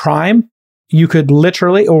convicted of a crime, you could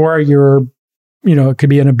literally, or it could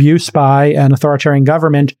be an abuse by an authoritarian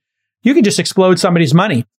government, you could just explode somebody's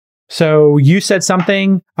money. So you said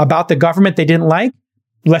something about the government they didn't like.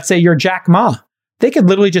 Let's say you're Jack Ma. They could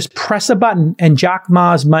literally just press a button and Jack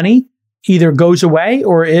Ma's money either goes away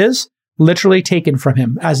or is literally taken from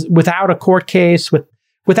him without a court case,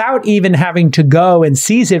 without even having to go and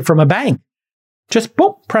seize it from a bank. Just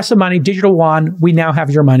boom, press the money, digital wand, we now have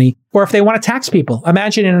your money. Or if they want to tax people,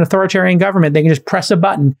 imagine in an authoritarian government, they can just press a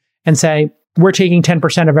button and say, we're taking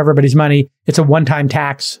 10% of everybody's money. It's a one-time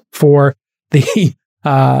tax for the,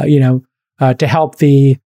 to help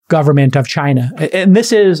the government of China. And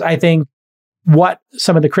this is, I think, what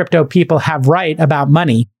some of the crypto people have right about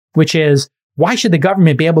money, which is, why should the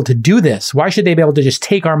government be able to do this? Why should they be able to just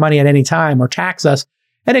take our money at any time or tax us?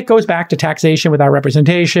 And it goes back to taxation without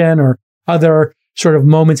representation or other sort of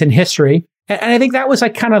moments in history. And I think that was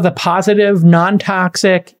like kind of the positive,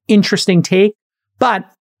 non-toxic, interesting take. But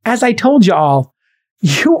as I told you all,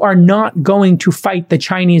 you are not going to fight the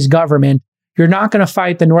Chinese government. You're not going to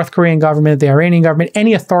fight the North Korean government, the Iranian government,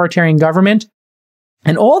 any authoritarian government.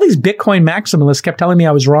 And all these Bitcoin maximalists kept telling me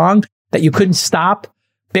I was wrong, that you couldn't stop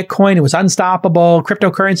Bitcoin. It was unstoppable.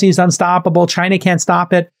 Cryptocurrency is unstoppable. China can't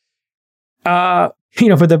stop it.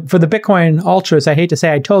 for the Bitcoin ultras, I hate to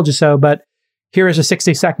say I told you so, but here is a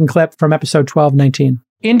 60-second clip from episode 1219.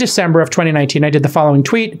 In December of 2019, I did the following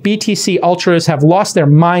tweet. BTC ultras have lost their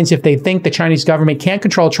minds if they think the Chinese government can't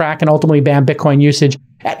control, track, and ultimately ban Bitcoin usage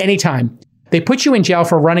at any time. They put you in jail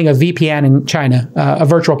for running a VPN in China, a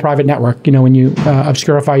virtual private network, when you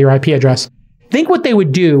obscurify your IP address. Think what they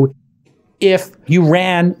would do if you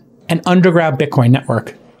ran an underground Bitcoin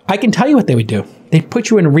network. I can tell you what they would do. They'd put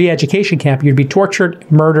you in a re-education camp. You'd be tortured,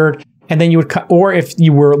 murdered, and then you would, or if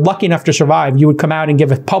you were lucky enough to survive, you would come out and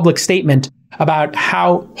give a public statement about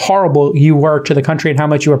how horrible you were to the country and how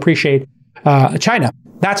much you appreciate China.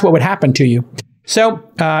 That's what would happen to you. So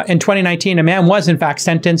in 2019, a man was in fact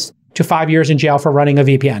sentenced to 5 years in jail for running a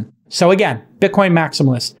VPN. So again, Bitcoin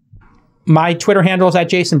maximalist. My Twitter handle is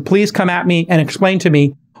 @Jason. Please come at me and explain to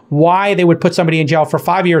me why they would put somebody in jail for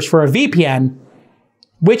 5 years for a VPN,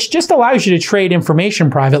 which just allows you to trade information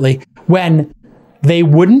privately, when they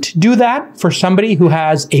wouldn't do that for somebody who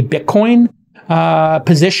has a Bitcoin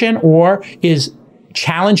position or is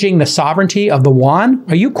challenging the sovereignty of the yuan.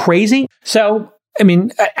 Are you crazy? So,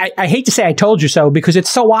 I hate to say I told you so, because it's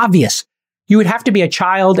so obvious. You would have to be a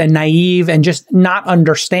child and naive and just not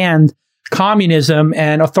understand communism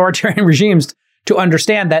and authoritarian regimes to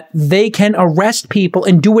understand that they can arrest people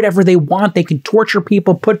and do whatever they want. They can torture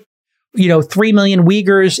people, put 3 million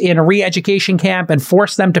Uyghurs in a re-education camp and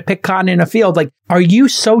force them to pick cotton in a field. Like, are you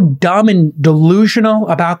so dumb and delusional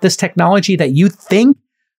about this technology that you think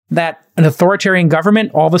that an authoritarian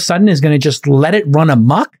government all of a sudden is going to just let it run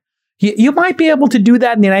amok? You might be able to do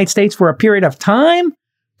that in the United States for a period of time,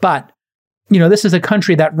 but this is a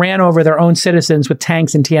country that ran over their own citizens with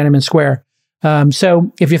tanks in Tiananmen Square.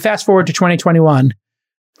 So if you fast forward to 2021,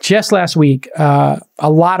 just last week, a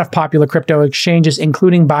lot of popular crypto exchanges,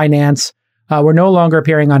 including Binance, were no longer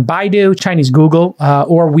appearing on Baidu, Chinese Google,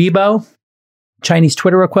 or Weibo, Chinese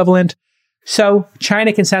Twitter equivalent. So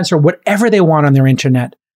China can censor whatever they want on their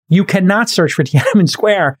internet. You cannot search for Tiananmen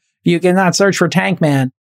Square. You cannot search for Tankman.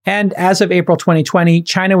 And as of April 2020,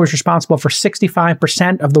 China was responsible for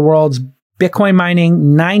 65% of the world's Bitcoin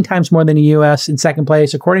mining, 9 times more than the US, in second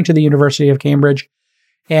place, according to the University of Cambridge.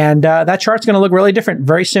 And that chart's going to look really different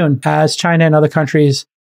very soon as China and other countries,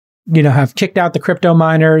 have kicked out the crypto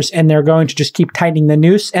miners, and they're going to just keep tightening the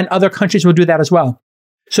noose, and other countries will do that as well.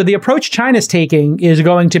 So the approach China's taking is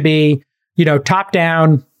going to be, top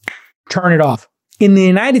down, turn it off. In the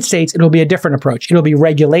United States, it'll be a different approach. It'll be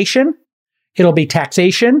regulation, it'll be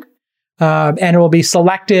taxation, and it will be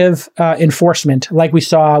selective enforcement, like we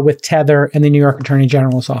saw with Tether and the New York Attorney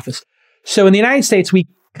General's office. So in the United States, we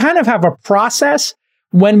kind of have a process.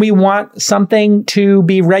 When we want something to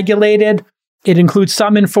be regulated, it includes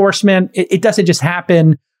some enforcement. It doesn't just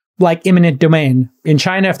happen like eminent domain. In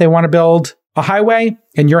China, if they want to build a highway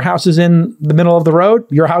and your house is in the middle of the road,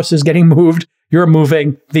 your house is getting moved, you're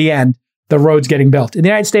moving, the end. The road's getting built. In the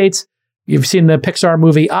United States, you've seen the Pixar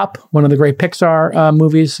movie Up, one of the great Pixar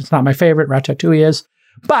movies. It's not my favorite, Ratatouille is.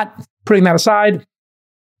 But putting that aside,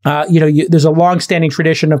 there's a long-standing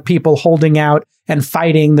tradition of people holding out and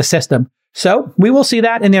fighting the system. So we will see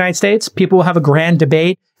that in the United States. People will have a grand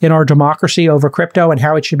debate in our democracy over crypto and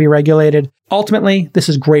how it should be regulated. Ultimately, this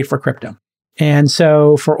is great for crypto. And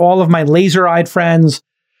so for all of my laser-eyed friends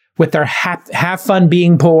with their have fun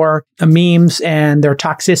being poor memes and their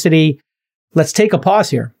toxicity, let's take a pause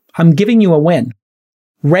here. I'm giving you a win.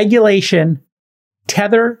 Regulation,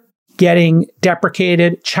 Tether getting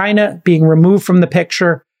deprecated, China being removed from the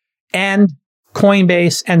picture, and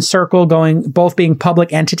Coinbase and Circle both being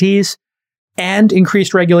public entities, and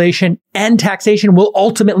increased regulation and taxation will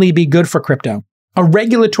ultimately be good for crypto. A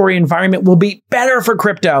regulatory environment will be better for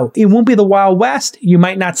crypto. It won't be the Wild West. You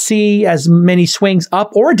might not see as many swings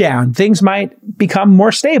up or down. Things might become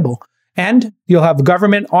more stable. And you'll have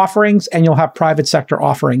government offerings and you'll have private sector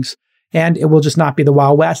offerings. And it will just not be the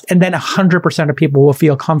Wild West. And then 100% of people will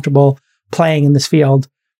feel comfortable playing in this field.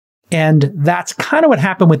 And that's kind of what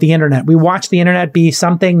happened with the internet. We watched the internet be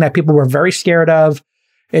something that people were very scared of.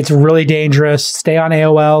 It's really dangerous. Stay on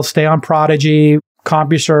AOL, stay on Prodigy,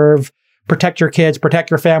 CompuServe, protect your kids, protect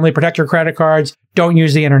your family, protect your credit cards. Don't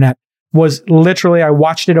use the internet. Was literally, I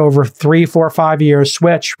watched it over 3, 4, 5 years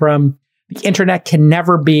switch from the internet can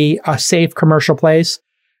never be a safe commercial place.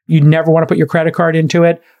 You never want to put your credit card into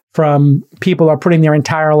it, from people are putting their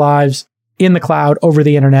entire lives in the cloud over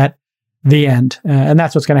the internet, the end. And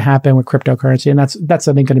that's what's going to happen with cryptocurrency. And that's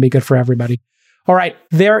something going to be good for everybody. All right.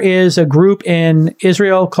 There is a group in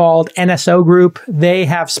Israel called NSO Group. They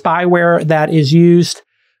have spyware that is used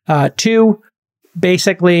to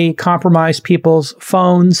basically compromise people's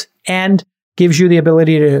phones and gives you the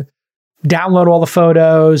ability to download all the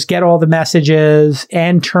photos, get all the messages,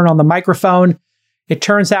 and turn on the microphone. It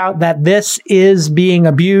turns out that this is being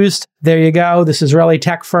abused. There you go. This Israeli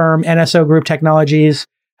tech firm, NSO Group Technologies,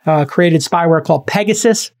 created spyware called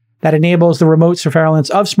Pegasus that enables the remote surveillance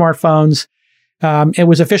of smartphones. It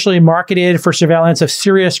was officially marketed for surveillance of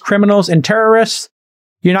serious criminals and terrorists.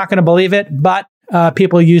 You're not going to believe it, but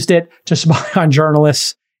people used it to spy on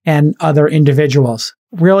journalists and other individuals.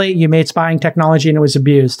 Really? You made spying technology and it was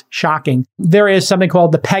abused. Shocking. There is something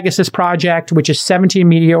called the Pegasus Project, which is 17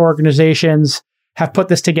 media organizations have put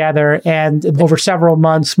this together. And over several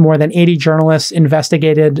months, more than 80 journalists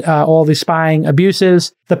investigated all these spying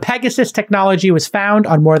abuses. The Pegasus technology was found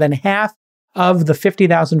on more than half of the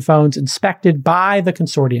 50,000 phones inspected by the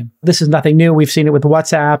consortium. This is nothing new. We've seen it with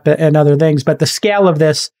WhatsApp and other things, but the scale of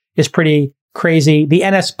this is pretty crazy. The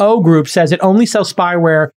NSO Group says it only sells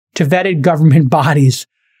spyware to vetted government bodies.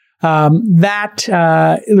 That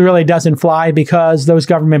really doesn't fly because those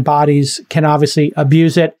government bodies can obviously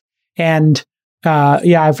abuse it. And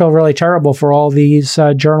I feel really terrible for all these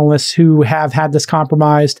journalists who have had this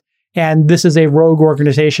compromised. And this is a rogue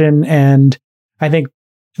organization. And I think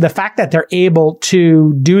the fact that they're able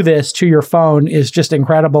to do this to your phone is just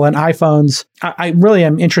incredible. And iPhones, I really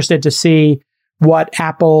am interested to see what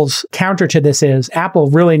Apple's counter to this is. Apple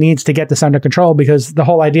really needs to get this under control because the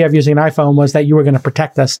whole idea of using an iPhone was that you were going to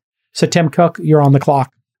protect us. So Tim Cook, you're on the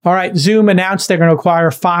clock. All right, Zoom announced they're going to acquire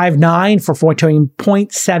Five9 for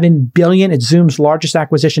 $14.7 billion. It's Zoom's largest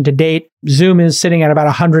acquisition to date. Zoom is sitting at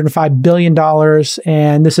about $105 billion,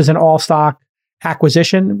 and this is an all-stock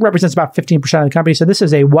acquisition. It represents about 15% of the company. So this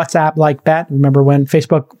is a WhatsApp-like bet. Remember when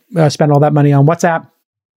Facebook spent all that money on WhatsApp?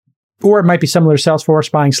 Or it might be similar to Salesforce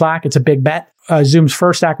buying Slack. It's a big bet. Zoom's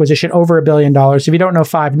first acquisition, over $1 billion. If you don't know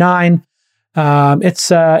Five9,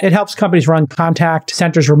 it helps companies run contact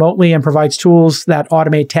centers remotely and provides tools that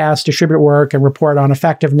automate tasks, distribute work, and report on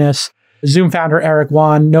effectiveness. Zoom founder Eric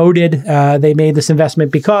Yuan noted they made this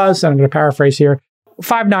investment because, and I'm going to paraphrase here,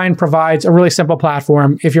 Five9 provides a really simple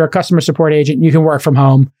platform. If you're a customer support agent, you can work from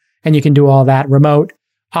home and you can do all that remote.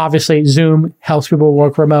 Obviously, Zoom helps people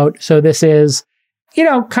work remote. So this is,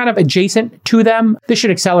 kind of adjacent to them. This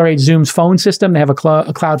should accelerate Zoom's phone system. They have a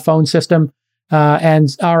cloud phone system. And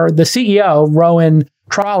the CEO, Rowan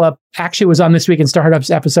Trollope, actually was on This Week in Startups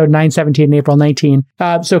episode 917 and April 19.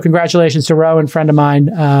 So congratulations to Rowan, friend of mine.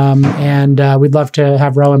 And we'd love to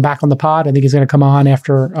have Rowan back on the pod. I think he's going to come on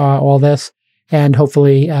after all this. And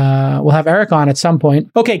hopefully we'll have Eric on at some point.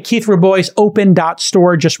 Okay, Keith Rabois'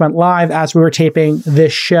 Open.store just went live as we were taping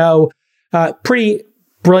this show. Pretty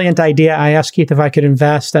brilliant idea. I asked Keith if I could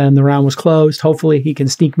invest and the round was closed. Hopefully he can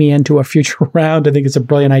sneak me into a future round. I think it's a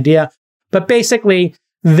brilliant idea. But basically,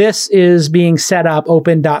 this is being set up,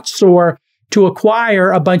 Open.store, to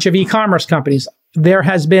acquire a bunch of e-commerce companies. There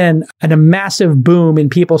has been a massive boom in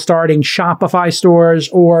people starting Shopify stores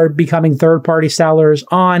or becoming third-party sellers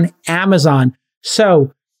on Amazon.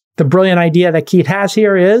 So the brilliant idea that Keith has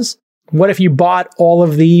here is, what if you bought all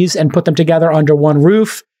of these and put them together under one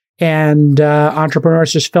roof, and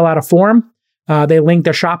entrepreneurs just fill out a form? They link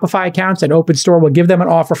their Shopify accounts, and OpenStore will give them an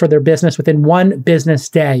offer for their business within one business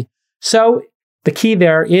day. So the key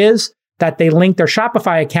there is that they link their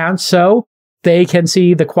Shopify accounts so they can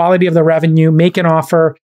see the quality of the revenue, make an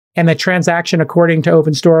offer, and the transaction, according to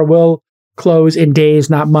OpenStore, will close in days,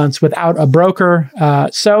 not months, without a broker.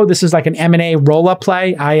 So this is like an M&A roll-up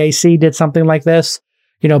play. IAC did something like this,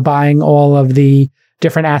 buying all of the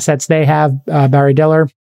different assets they have, Barry Diller.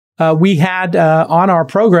 We had on our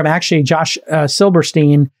program, actually, Josh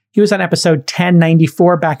Silberstein. He was on episode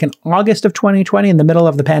 1094 back in August of 2020 in the middle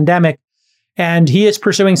of the pandemic. And he is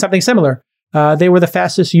pursuing something similar. They were the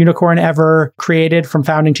fastest unicorn ever created from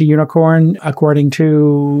founding to unicorn, according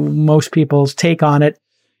to most people's take on it.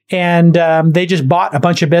 And they just bought a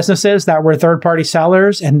bunch of businesses that were third-party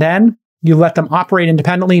sellers. And then you let them operate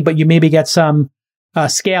independently, but you maybe get some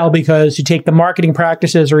scale because you take the marketing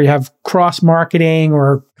practices, or you have cross-marketing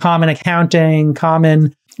or common accounting,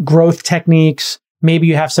 common growth techniques. Maybe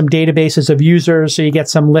you have some databases of users, so you get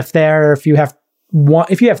some lift there. If you have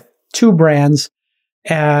two brands,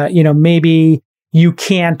 maybe you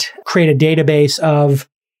can't create a database of,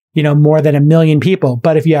 more than 1 million people.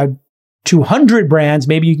 But if you have 200 brands,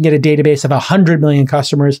 maybe you can get a database of 100 million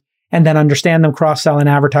customers and then understand them, cross-sell, and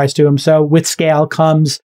advertise to them. So with scale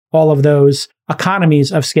comes all of those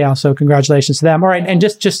economies of scale. So congratulations to them. All right. And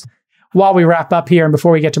just while we wrap up here and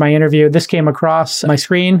before we get to my interview, this came across my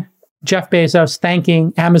screen. Jeff Bezos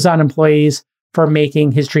thanking Amazon employees for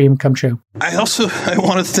making his dream come true. I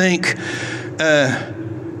want to thank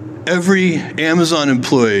every Amazon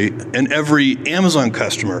employee and every Amazon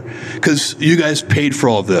customer, because you guys paid for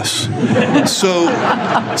all of this.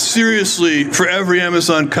 So seriously, for every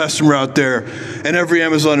Amazon customer out there and every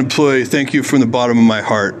Amazon employee, thank you from the bottom of my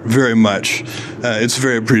heart very much. It's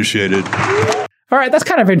very appreciated. All right, that's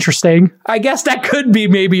kind of interesting. I guess that could be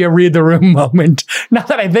maybe a read the room moment. Now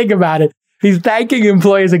that I think about it, he's thanking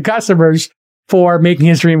employees and customers for making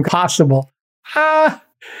his dream possible.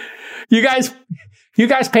 You guys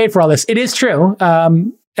paid for all this. It is true. I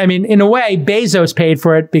mean, in a way, Bezos paid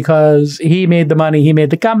for it because he made the money, he made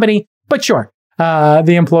the company. But sure,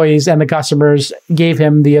 the employees and the customers gave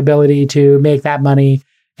him the ability to make that money.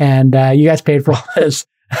 And you guys paid for all this.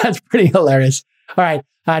 That's pretty hilarious. All right.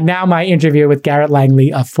 Now my interview with Garrett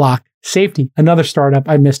Langley of Flock Safety, another startup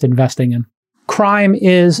I missed investing in. Crime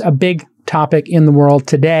is a big topic in the world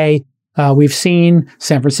today. We've seen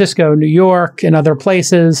San Francisco, New York, and other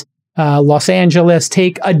places, Los Angeles,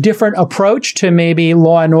 take a different approach to maybe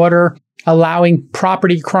law and order, allowing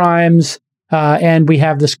property crimes. And we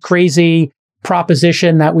have this crazy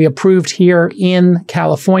proposition that we approved here in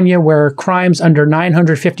California where crimes under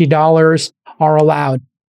 $950 are allowed.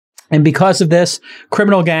 And because of this,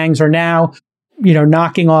 criminal gangs are now,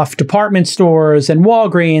 knocking off department stores and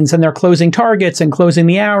Walgreens, and they're closing Targets and closing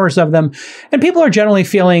the hours of them. And people are generally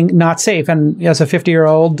feeling not safe. And as a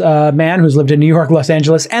 50-year-old man who's lived in New York, Los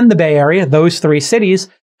Angeles, and the Bay Area, those three cities,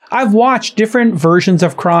 I've watched different versions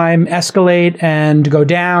of crime escalate and go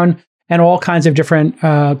down, and all kinds of different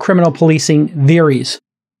criminal policing theories.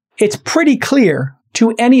 It's pretty clear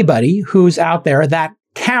to anybody who's out there that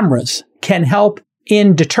cameras can help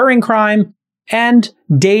in deterring crime, and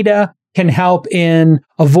data can help in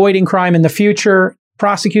avoiding crime in the future,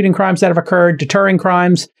 prosecuting crimes that have occurred, deterring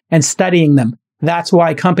crimes, and studying them. That's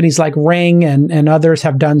why companies like Ring and others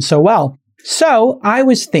have done so well. So I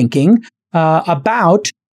was thinking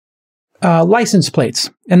about license plates.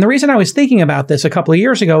 And the reason I was thinking about this a couple of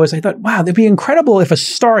years ago is I thought, wow, it'd be incredible if a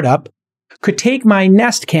startup could take my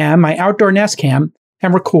Nest Cam, my outdoor Nest Cam,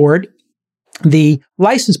 and record the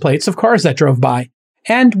license plates of cars that drove by.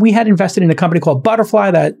 And we had invested in a company called Butterfly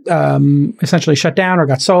that essentially shut down or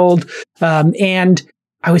got sold. And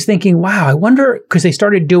I was thinking, wow, I wonder, because they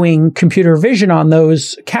started doing computer vision on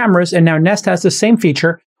those cameras, and now Nest has the same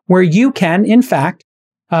feature where you can, in fact,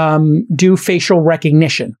 do facial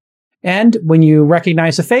recognition. And when you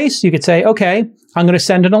recognize a face, you could say, okay, I'm going to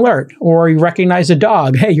send an alert. Or you recognize a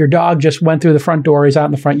dog. Hey, your dog just went through the front door. He's out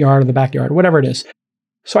in the front yard or the backyard, whatever it is.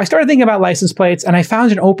 So I started thinking about license plates, and I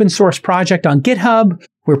found an open source project on GitHub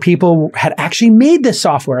where people had actually made this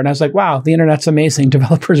software. And I was like, wow, the internet's amazing.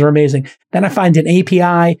 Developers are amazing. Then I find an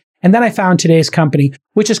API, and then I found today's company,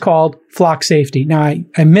 which is called Flock Safety. Now,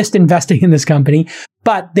 I missed investing in this company,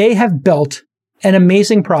 but they have built an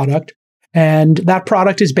amazing product. And that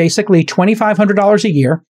product is basically $2,500 a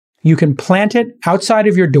year. You can plant it outside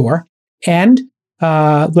of your door. And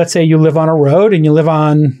let's say you live on a road and you live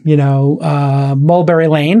on, Mulberry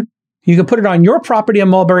Lane. You can put it on your property on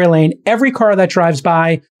Mulberry Lane. Every car that drives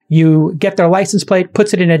by, you get their license plate,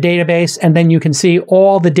 puts it in a database, and then you can see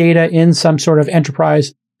all the data in some sort of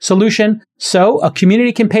enterprise solution. So a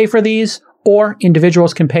community can pay for these, or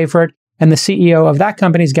individuals can pay for it. And the CEO of that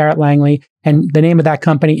company is Garrett Langley. And the name of that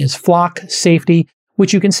company is Flock Safety,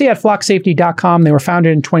 which you can see at flocksafety.com. They were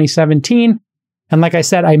founded in 2017. And like I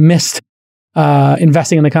said, I missed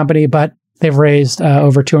investing in the company, but they've raised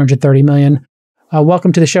over $230 million.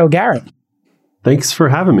 Welcome to the show, Garrett. Thanks for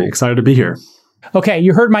having me. Excited to be here. Okay,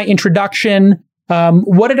 you heard my introduction.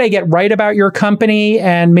 What did I get right about your company?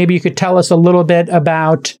 And maybe you could tell us a little bit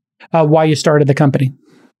about why you started the company.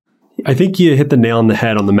 I think you hit the nail on the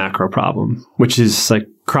head on the macro problem, which is like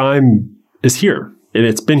crime is here. And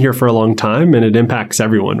it's been here for a long time, and it impacts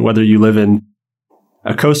everyone, whether you live in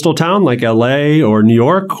a coastal town like LA or New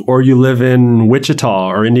York, or you live in Wichita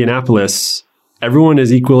or Indianapolis. Everyone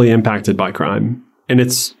is equally impacted by crime. And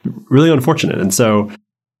it's really unfortunate. And so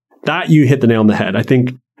that you hit the nail on the head. I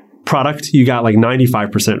think product, you got like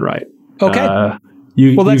 95% right. Okay.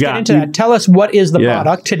 Let's get into that. Tell us, what is the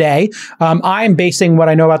product today? I'm basing what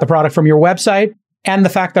I know about the product from your website and the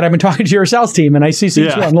fact that I've been talking to your sales team, and I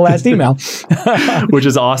CC'd you on the last email. Which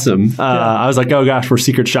is awesome. I was like, oh gosh, we're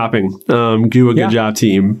secret shopping. Do a good job,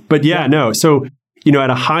 team. But So, at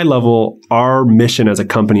a high level, our mission as a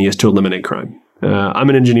company is to eliminate crime. I'm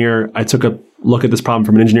an engineer. I took a look at this problem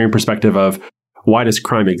from an engineering perspective of, why does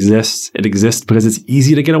crime exist? It exists because it's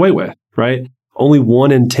easy to get away with, right? Only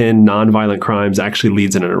 1 in 10 nonviolent crimes actually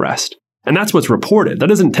leads in an arrest. And that's what's reported. That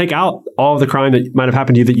doesn't take out all of the crime that might have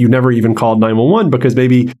happened to you that you never even called 911, because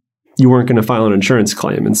maybe you weren't going to file an insurance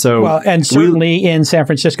claim. And so, well, and certainly in San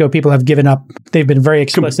Francisco, people have given up. They've been very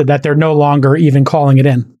explicit that they're no longer even calling it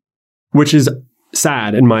in. Which is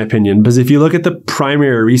sad, in my opinion, because if you look at the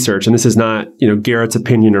primary research, and this is not, Garrett's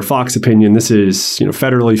opinion or Fox's opinion, this is,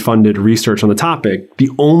 federally funded research on the topic, the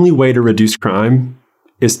only way to reduce crime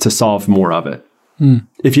is to solve more of it.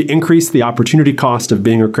 If you increase the opportunity cost of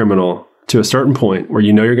being a criminal to a certain point where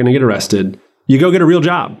you're going to get arrested, you go get a real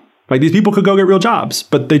job. Like, these people could go get real jobs,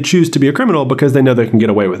 but they choose to be a criminal because they know they can get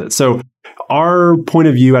away with it. So our point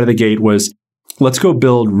of view out of the gate was, let's go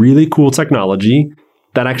build really cool technology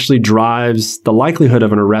that actually drives the likelihood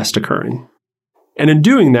of an arrest occurring. And in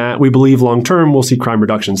doing that, we believe long-term we'll see crime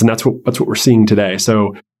reductions. And that's what we're seeing today.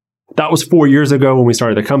 So that was 4 years ago when we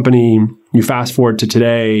started the company. You fast forward to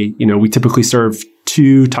today, we typically serve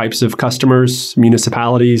two types of customers,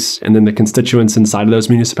 municipalities, and then the constituents inside of those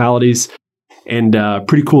municipalities. And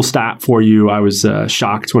pretty cool stat for you. I was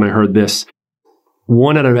shocked when I heard this.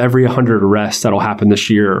 1 out of every 100 arrests that'll happen this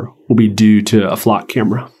year will be due to a flock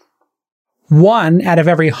camera. 1 out of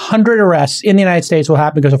every 100 arrests in the United States will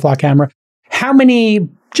happen because of flock camera. How many,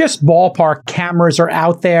 just ballpark, cameras are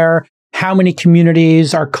out there? How many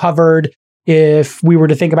communities are covered? If we were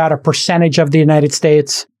to think about a percentage of the United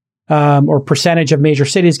States or percentage of major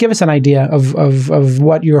cities, give us an idea of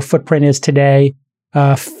what your footprint is today,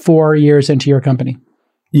 4 years into your company.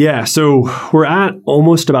 Yeah, so we're at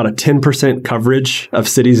almost about a 10% coverage of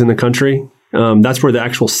cities in the country. That's where the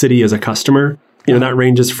actual city is a customer. That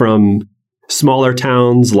ranges from smaller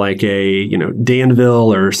towns like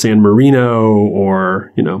Danville or San Marino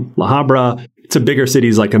or, La Habra, to bigger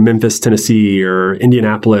cities like a Memphis, Tennessee, or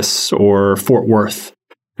Indianapolis or Fort Worth.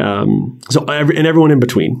 And everyone in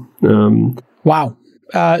between. Wow.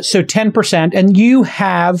 So 10%. And you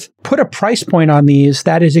have put a price point on these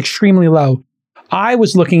that is extremely low. I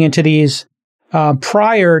was looking into these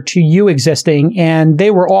prior to you existing, and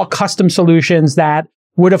they were all custom solutions that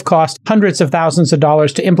would have cost hundreds of thousands of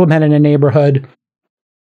dollars to implement in a neighborhood.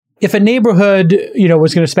 If a neighborhood,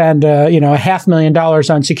 was going to spend,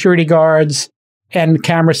 $500,000 on security guards and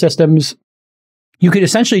camera systems, you could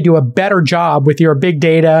essentially do a better job with your big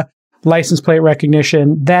data license plate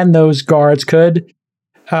recognition than those guards could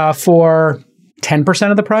for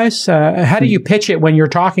 10% of the price. How do you pitch it when you're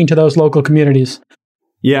talking to those local communities?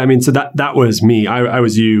 Yeah, so that was me. I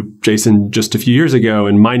was you, Jason, just a few years ago,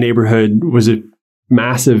 and my neighborhood was a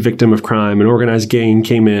massive victim of crime. An organized gang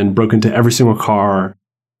came in, broke into every single car.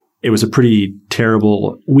 It was a pretty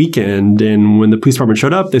terrible weekend. And when the police department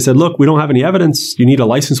showed up, they said, look, we don't have any evidence. You need a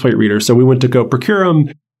license plate reader. So we went to go procure them.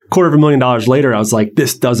 $250,000 later, I was like,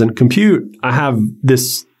 this doesn't compute. I have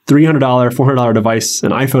this $300, $400 device,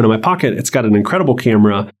 an iPhone in my pocket. It's got an incredible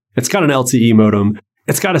camera. It's got an LTE modem.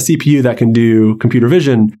 It's got a CPU that can do computer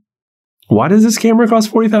vision. Why does this camera cost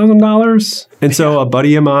 $40,000? And so a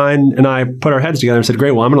buddy of mine and I put our heads together and said,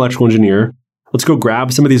 great, well, I'm an electrical engineer. Let's go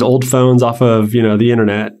grab some of these old phones off of, the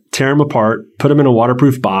internet, tear them apart, put them in a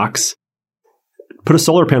waterproof box, put a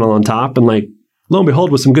solar panel on top, and lo and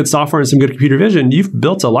behold, with some good software and some good computer vision, you've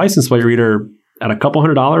built a license plate reader at a couple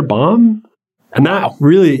 $100 BOM. And that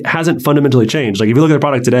really hasn't fundamentally changed. If you look at the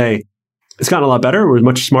product today, it's gotten a lot better. We're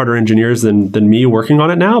much smarter engineers than me working on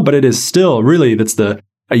it now, but it is still really, that's a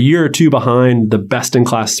year or two behind the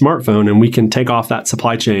best-in-class smartphone, and we can take off that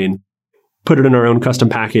supply chain, put it in our own custom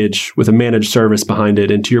package with a managed service behind it.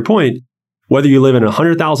 And to your point, whether you live in a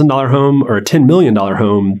 $100,000 home or a $10 million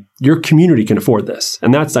home, your community can afford this.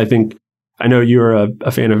 And that's, I know you're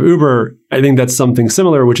a fan of Uber. I think that's something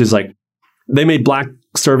similar, which is they made black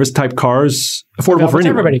service type cars affordable for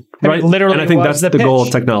everybody, right? Literally, and I think that's the goal of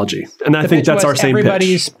technology. And I think that's our same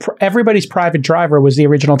pitch. Everybody's private driver was the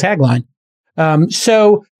original tagline.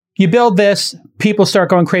 So you build this, people start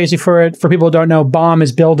going crazy for it. For people who don't know, BOM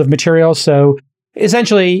is build of materials. So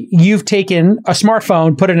essentially, you've taken a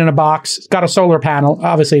smartphone, put it in a box, it's got a solar panel.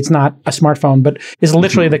 Obviously, it's not a smartphone, but is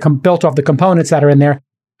literally built off the components that are in there.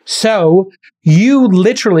 So you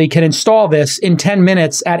literally can install this in 10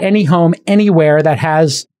 minutes at any home, anywhere that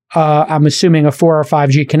has, I'm assuming, a 4 or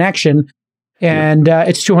 5G connection. And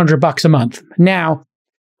it's $200 a month. Now,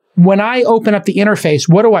 when I open up the interface,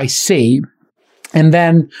 what do I see? And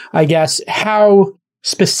then I guess, how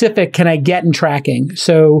specific can I get in tracking?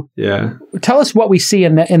 So tell us what we see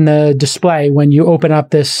in the display when you open up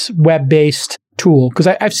this web-based tool. Because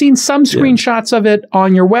I've seen some screenshots of it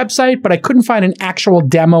on your website, but I couldn't find an actual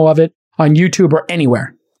demo of it on YouTube or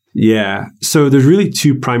anywhere. Yeah. So there's really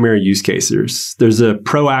two primary use cases. There's a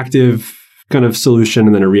proactive kind of solution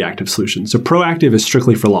and then a reactive solution. So proactive is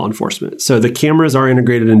strictly for law enforcement. So the cameras are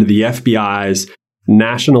integrated into the FBI's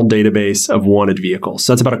national database of wanted vehicles.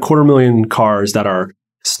 So that's about 250,000 cars that are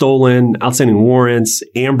stolen, outstanding warrants,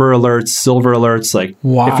 amber alerts, silver alerts. Like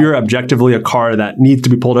Wow. if you're objectively a car that needs to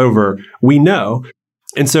be pulled over, we know.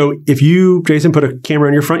 And so if you, Jason, put a camera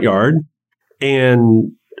in your front yard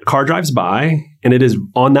and a car drives by and it is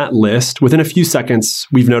on that list, within a few seconds,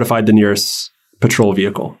 we've notified the nearest patrol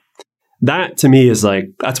vehicle. That to me is like,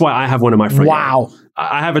 that's why I have one in my front yard. Wow.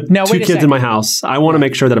 I have Now, two wait a kids in second. my house. I want to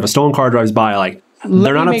make sure that if a stolen car drives by, like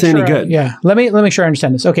they're not up make to any sure good. Yeah. Let me make sure I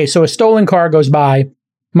understand this. Okay. So a stolen car goes by.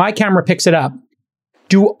 My camera picks it up.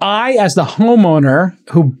 Do I, as the homeowner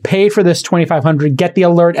who paid for this $2,500, get the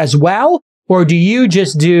alert as well? Or do you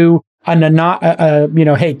just do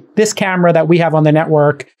hey, this camera that we have on the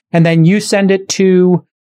network, and then you send it to,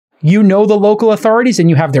 the local authorities and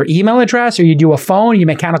you have their email address, or you do a phone, you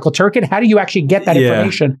mechanical Turk it? How do you actually get that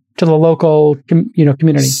information to the local,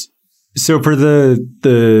 community? So for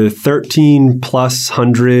the 13 plus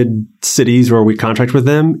 100 cities where we contract with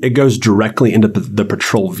them, it goes directly into the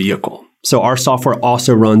patrol vehicle. So our software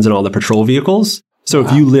also runs in all the patrol vehicles. So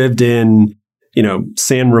if you lived in,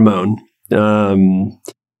 San Ramon,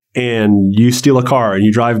 and you steal a car and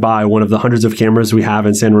you drive by one of the hundreds of cameras we have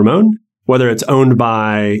in San Ramon, whether it's owned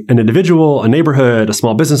by an individual, a neighborhood, a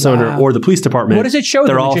small business owner, or the police department. What does it show them?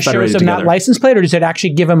 They're all It just shows federated them that together. license plate, or does it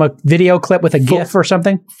actually give them a video clip with a GIF or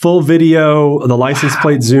something? Full video, the license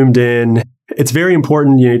plate zoomed in. It's very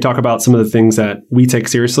important. You talk about some of the things that we take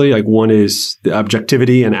seriously. Like one is the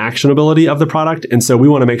objectivity and actionability of the product. And so we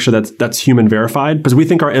want to make sure that's human verified, because we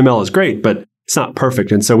think our ML is great, but it's not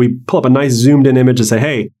perfect. And so we pull up a nice zoomed in image and say,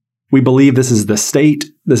 hey, we believe this is the state,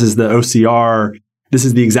 this is the OCR, this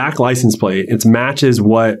is the exact license plate. It matches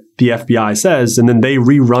what the FBI says. And then they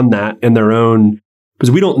rerun that in their own,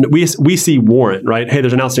 because we see warrant, right? Hey,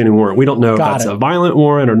 there's an outstanding warrant. We don't know if that's a violent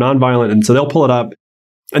warrant or non-violent. And so they'll pull it up.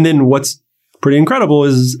 And then what's pretty incredible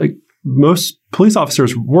is like, most police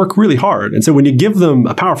officers work really hard. And so when you give them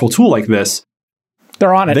a powerful tool like this,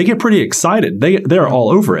 they're on it. They get pretty excited. They're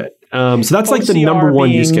all over it. So that's like the OCR number one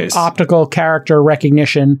being use case. Optical character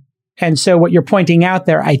recognition. And so what you're pointing out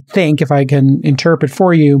there, I think, if I can interpret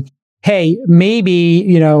for you, hey, maybe,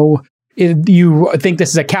 you think this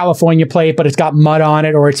is a California plate, but it's got mud on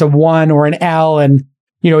it, or it's a 1 or an L, and,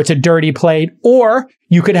 it's a dirty plate. Or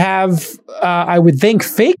you could have, I would think,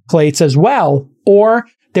 fake plates as well. Or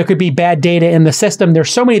there could be bad data in the system. There's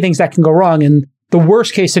so many things that can go wrong. And the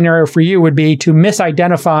worst case scenario for you would be to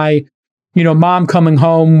misidentify, mom coming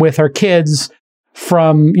home with her kids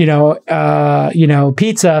from,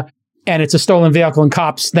 pizza, and it's a stolen vehicle, and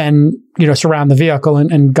cops then, surround the vehicle,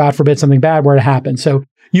 and God forbid something bad were to happen. So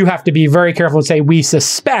you have to be very careful and say, we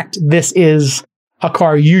suspect this is a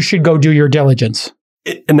car. You should go do your diligence.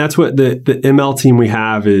 And that's what the ML team we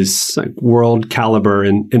have is like world caliber.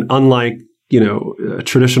 And unlike, a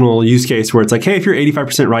traditional use case where it's like, hey, if you're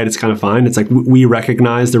 85% right, it's kind of fine. It's like we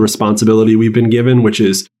recognize the responsibility we've been given, which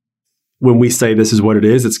is when we say this is what it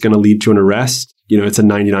is, it's going to lead to an arrest. It's a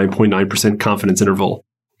 99.9% confidence interval.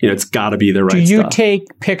 It's got to be the right stuff. Do you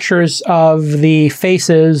take pictures of the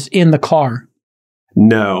faces in the car?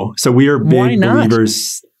 No. So we are big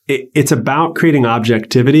believers. It's about creating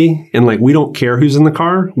objectivity, and like we don't care who's in the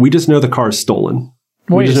car. We just know the car is stolen.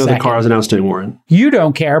 We just know the car has an outstanding warrant. You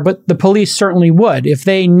don't care, but the police certainly would. If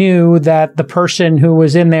they knew that the person who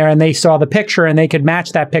was in there and they saw the picture and they could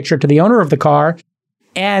match that picture to the owner of the car,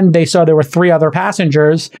 and they saw there were 3 other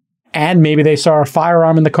passengers, and maybe they saw a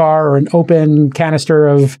firearm in the car or an open canister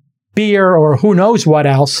of beer or who knows what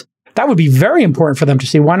else, that would be very important for them to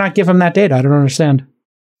see. Why not give them that data? I don't understand.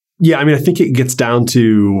 Yeah, I think it gets down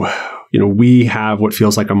to, we have what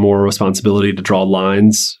feels like a moral responsibility to draw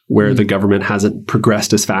lines where the government hasn't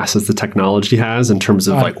progressed as fast as the technology has in terms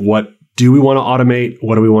of like, what do we want to automate?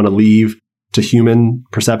 What do we want to leave to human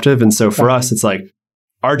perceptive? And so for us, it's like,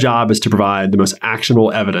 our job is to provide the most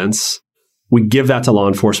actionable evidence. We give that to law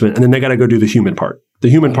enforcement, and then they got to go do the human part. The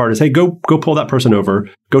human part is, hey, go pull that person over,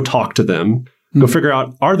 go talk to them, go figure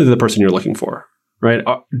out, are they the person you're looking for, right?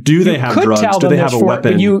 Do they have drugs? Do they have a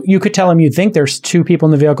weapon? You could tell them you think there's 2 people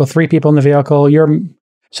in the vehicle, 3 people in the vehicle.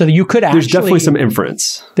 So that you could actually... There's definitely some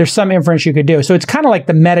inference. There's some inference you could do. So it's kind of like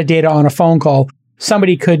the metadata on a phone call.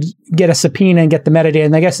 Somebody could get a subpoena and get the metadata.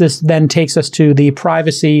 And I guess this then takes us to the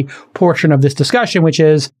privacy portion of this discussion, which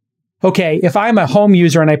is, okay, if I'm a home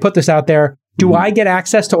user and I put this out there, do I get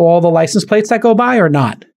access to all the license plates that go by or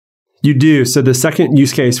not? You do. So the second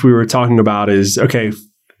use case we were talking about is, okay,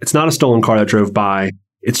 it's not a stolen car that drove by.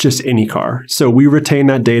 It's just any car. So we retain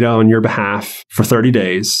that data on your behalf for 30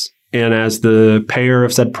 days. And as the payer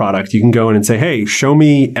of said product, you can go in and say, hey, show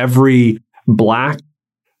me every black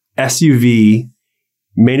SUV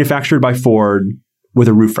manufactured by Ford with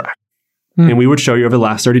a roof rack. And we would show you over the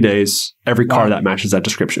last 30 days, every car that matches that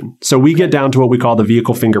description. So we get down to what we call the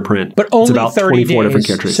vehicle fingerprint. But only it's about 30 24 days. different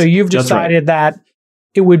characteristics. So you've decided that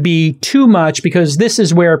it would be too much because this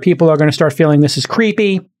is where people are going to start feeling this is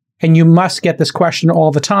creepy and you must get this question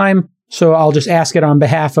all the time. So I'll just ask it on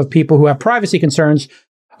behalf of people who have privacy concerns.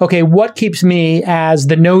 Okay, what keeps me as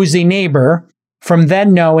the nosy neighbor from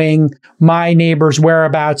then knowing my neighbor's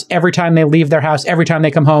whereabouts every time they leave their house, every time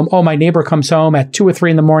they come home? Oh, my neighbor comes home at 2 or 3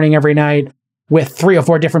 in the morning every night with 3 or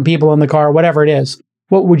 4 different people in the car, whatever it is.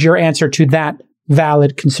 What would your answer to that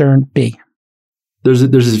valid concern be? There's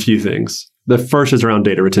a few things. The first is around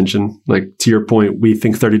data retention. Like to your point, we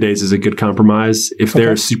think 30 days is a good compromise. If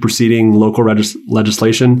there's superseding local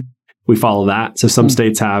legislation, we follow that. So some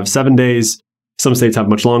states have 7 days, some states have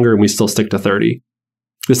much longer, and we still stick to 30.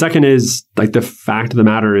 The second is like the fact of the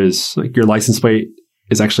matter is like your license plate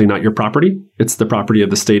is actually not your property. It's the property of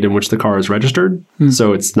the state in which the car is registered.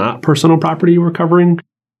 So it's not personal property we're covering.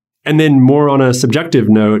 And then more on a subjective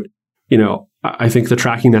note, I think the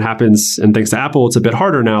tracking that happens, and thanks to Apple, it's a bit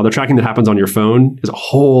harder now. The tracking that happens on your phone is a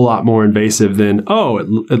whole lot more invasive than,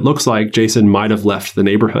 it looks like Jason might have left the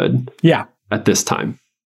neighborhood at this time.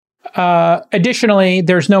 Additionally,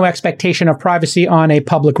 there's no expectation of privacy on a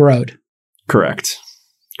public road. Correct.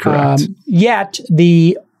 Yet,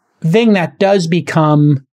 the thing that does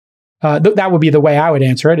become, that would be the way I would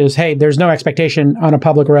answer it, is, hey, there's no expectation on a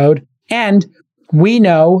public road. And we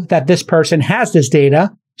know that this person has this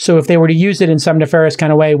data. So if they were to use it in some nefarious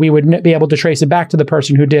kind of way, we would be able to trace it back to the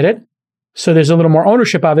person who did it. So there's a little more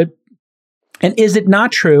ownership of it. And is it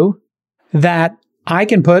not true that I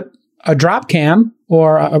can put a drop cam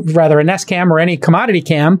or rather a Nest Cam or any commodity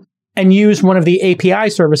cam and use one of the API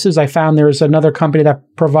services? I found there's another company that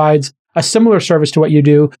provides a similar service to what you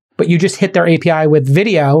do, but you just hit their API with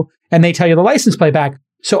video and they tell you the license plate back.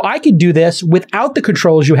 So I could do this without the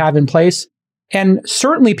controls you have in place. And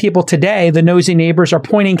certainly people today, the nosy neighbors, are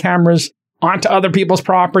pointing cameras onto other people's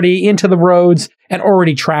property, into the roads, and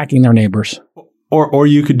already tracking their neighbors. Or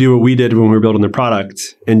you could do what we did when we were building the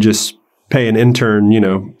product and just pay an intern,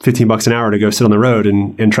 $15 an hour to go sit on the road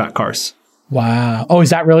and track cars. Wow. Oh,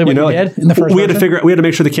 is that really what you did in the first we had to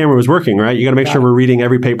make sure the camera was working, right? You got to make sure we're reading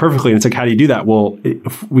every page perfectly. And it's like, how do you do that? Well,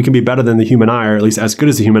 if we can be better than the human eye, or at least as good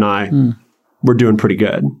as the human eye, we're doing pretty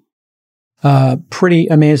good. Pretty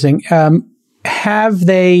amazing. Have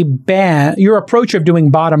they banned your approach of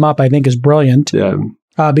doing bottom up? I think is brilliant.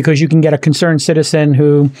 Because you can get a concerned citizen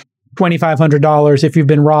who $2,500 if you've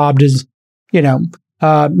been robbed is,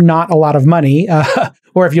 not a lot of money.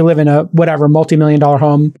 Or if you live in a whatever multi-million-dollar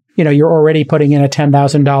home, you're already putting in a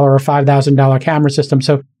 $10,000 or $5,000 camera system.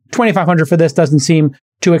 So $2,500 for this doesn't seem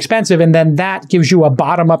too expensive. And then that gives you a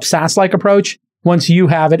bottom up SaaS-like approach. Once you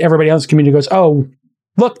have it, everybody else in the community goes, oh,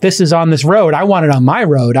 look, this is on this road. I want it on my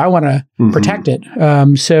road. I want to protect it.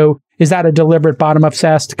 So is that a deliberate bottom-up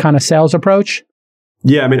SaaS kind of sales approach?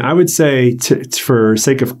 Yeah, I would say for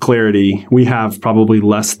sake of clarity, we have probably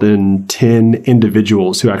less than 10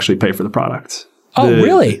 individuals who actually pay for the product. Oh,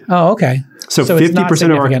 really? Oh, okay. So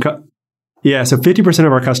 50% of our so 50%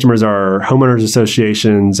 of our customers are homeowners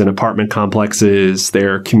associations and apartment complexes.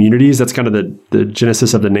 They're communities. That's kind of the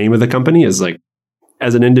genesis of the name of the company is like,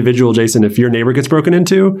 as an individual, Jason, if your neighbor gets broken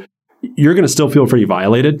into, you're going to still feel pretty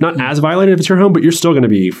violated. Not as violated if it's your home, but you're still going to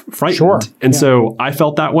be frightened. Sure. And so I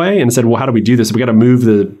felt that way and said, well, how do we do this? We got to move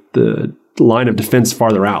the line of defense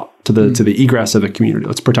farther out to the egress of the community.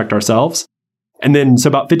 Let's protect ourselves. And then so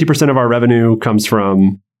about 50% of our revenue comes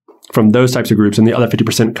from those types of groups, and the other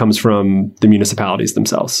 50% comes from the municipalities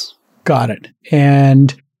themselves. Got it.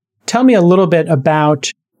 And tell me a little bit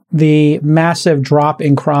about the massive drop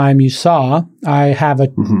in crime you saw. I have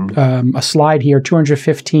a slide here,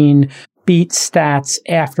 215 beat stats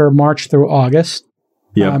after March through August.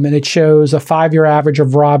 Yep. And it shows a 5-year average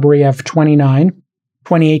of robbery of 29,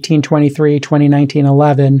 2018, 23, 2019,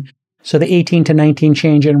 11. So the 18 to 19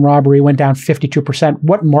 change in robbery went down 52%.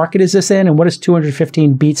 What market is this in, and what does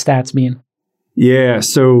 215 beat stats mean? Yeah,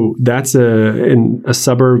 so that's in a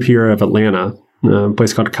suburb here of Atlanta. A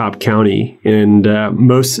place called Cobb County. And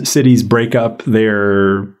most cities break up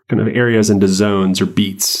their kind of areas into zones or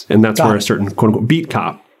beats. And that's where a certain quote unquote beat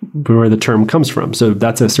cop, where the term comes from. So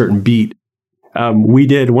that's a certain beat. We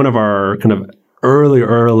did one of our kind of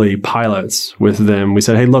early pilots with them. We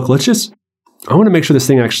said, hey, look, I want to make sure this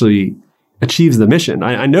thing actually achieves the mission.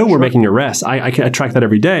 I know we're making arrests. I track that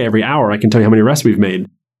every day, every hour. I can tell you how many arrests we've made.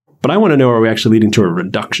 But I want to know, are we actually leading to a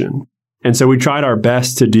reduction? And so we tried our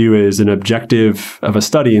best to do as an objective of a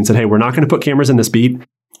study and said, hey, we're not going to put cameras in this beat.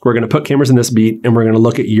 We're going to put cameras in this beat, and we're going to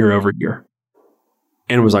look at year over year.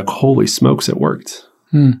 And it was like, holy smokes, it worked.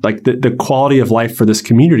 Like the quality of life for this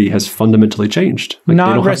community has fundamentally changed. Like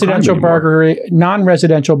non-residential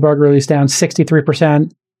burglary is down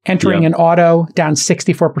 63%. Entering an auto down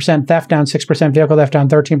 64%, theft down 6%, vehicle theft down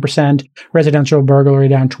 13%, residential burglary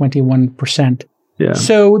down 21%. Yeah.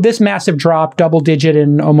 So this massive drop, double digit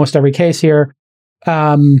in almost every case here,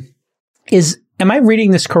 am I reading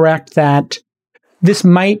this correct that this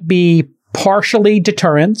might be partially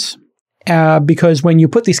deterrence? Because when you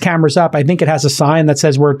put these cameras up, I think it has a sign that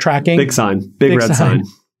says we're tracking. Big sign, big red sign.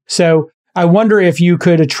 So I wonder if you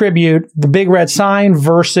could attribute the big red sign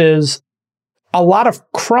versus a lot of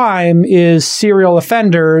crime is serial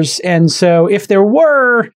offenders. And so if there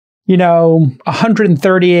were,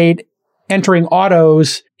 138 entering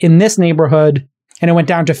autos in this neighborhood and it went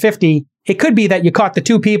down to 50, it could be that you caught the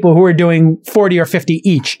two people who are doing 40 or 50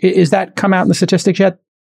 each. Is that come out in the statistics yet?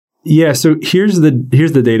 Yeah. So here's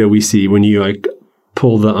the data we see when you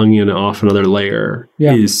pull the onion off another layer.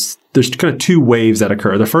 Is there's kind of two waves that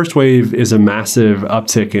occur. The first wave is a massive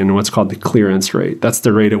uptick in what's called the clearance rate. That's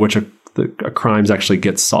the rate at which a crimes actually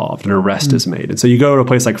gets solved, an arrest is made. And so you go to a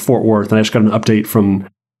place like Fort Worth, and I just got an update from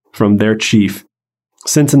their chief.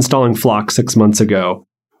 Since installing Flock 6 months ago,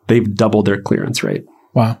 they've doubled their clearance rate.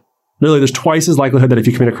 Wow. Literally, there's twice as likelihood that if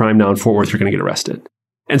you commit a crime now in Fort Worth, you're going to get arrested.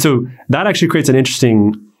 And so that actually creates an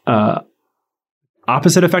interesting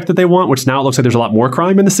opposite effect that they want, which now it looks like there's a lot more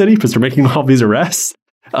crime in the city because they're making all these arrests.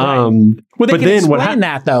 Right. Well, they can explain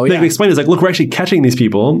that, though. They can explain it. It's like, look, we're actually catching these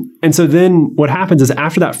people. And so then what happens is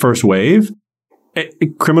after that first wave,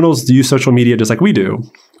 criminals use social media just like we do.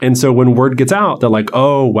 And so when word gets out, they're like,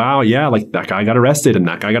 oh, wow, yeah, like that guy got arrested and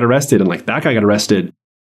that guy got arrested and like that guy got arrested.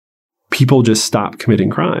 People just stop committing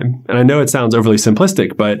crime. And I know it sounds overly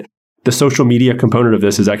simplistic, but the social media component of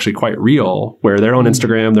this is actually quite real, where they're on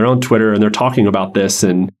Instagram, they're on Twitter, and they're talking about this.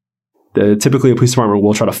 And typically a police department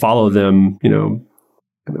will try to follow them,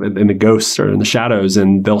 in the ghosts or in the shadows,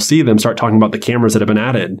 and they'll see them start talking about the cameras that have been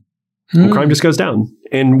added. And crime just goes down.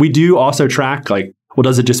 And we do also track,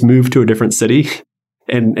 does it just move to a different city?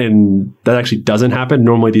 And that actually doesn't happen.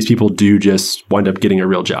 Normally, these people do just wind up getting a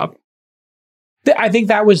real job. I think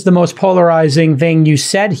that was the most polarizing thing you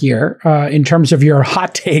said here in terms of your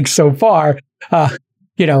hot take so far.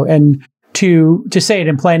 And to say it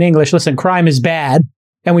in plain English, listen, crime is bad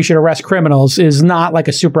and we should arrest criminals is not like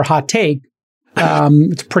a super hot take.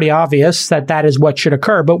 It's pretty obvious that is what should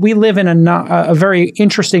occur. But we live in a very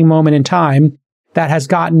interesting moment in time that has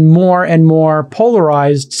gotten more and more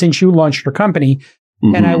polarized since you launched your company.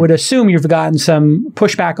 Mm-hmm. And I would assume you've gotten some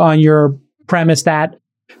pushback on your premise that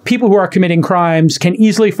people who are committing crimes can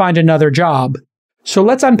easily find another job. So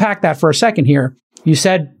let's unpack that for a second here. You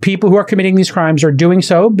said people who are committing these crimes are doing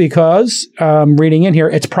so because, reading in here,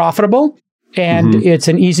 it's profitable and it's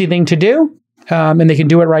an easy thing to do, and they can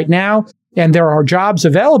do it right now. And there are jobs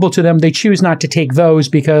available to them. They choose not to take those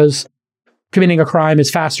because committing a crime is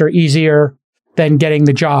faster, easier than getting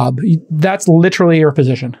the job. That's literally your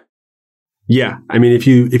position. Yeah. I mean, if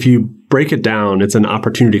you break it down, it's an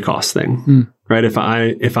opportunity cost thing, right?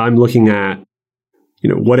 If I'm looking at,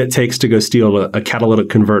 what it takes to go steal a catalytic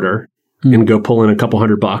converter and go pull in a couple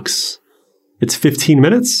 $100, it's 15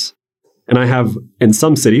 minutes. And I have, in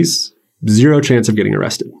some cities, zero chance of getting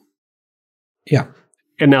arrested. Yeah.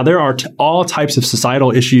 And now there are all types of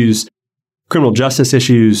societal issues, criminal justice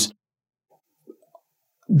issues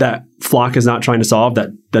that Flock is not trying to solve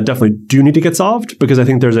that definitely do need to get solved, because I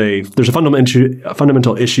think there's a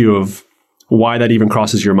fundamental issue of why that even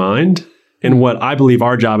crosses your mind. And what I believe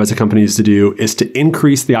our job as a company is to do is to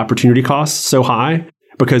increase the opportunity costs so high,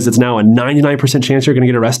 because it's now a 99% chance you're going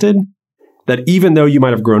to get arrested, that even though you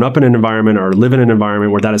might have grown up in an environment or live in an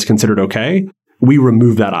environment where that is considered okay, we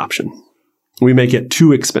remove that option. We make it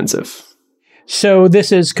too expensive. So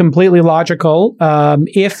this is completely logical.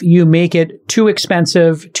 If you make it too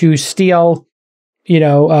expensive to steal,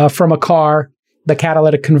 from a car, the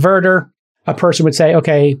catalytic converter, a person would say,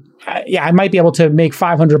 okay, I might be able to make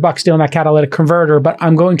 $500 stealing that catalytic converter, but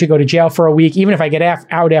I'm going to go to jail for a week. Even if I get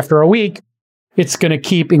out after a week, it's going to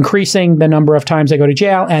keep increasing the number of times I go to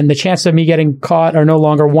jail. And the chances of me getting caught are no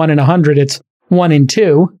longer 1 in 100. It's 1 in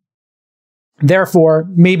 2. Therefore,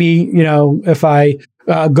 maybe, if I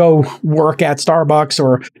go work at Starbucks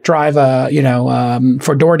or drive,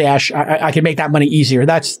 for DoorDash, I can make that money easier.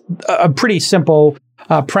 That's a pretty simple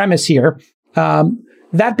premise here.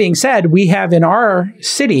 That being said, we have in our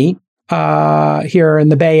city, here in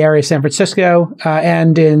the Bay Area, San Francisco,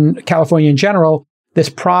 and in California in general, this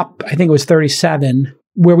Prop, I think it was 37,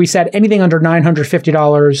 where we said anything under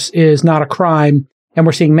 $950 is not a crime, and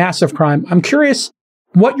we're seeing massive crime. I'm curious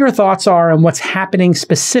what your thoughts are on what's happening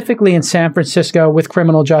specifically in San Francisco with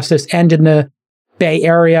criminal justice and in the Bay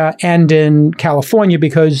Area and in California,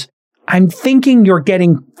 because I'm thinking you're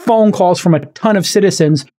getting phone calls from a ton of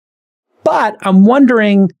citizens, but I'm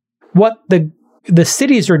wondering what the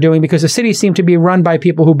cities are doing, because the cities seem to be run by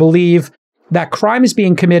people who believe that crime is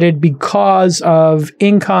being committed because of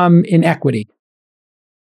income inequity.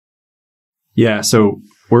 Yeah, so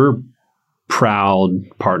we're proud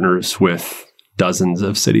partners with dozens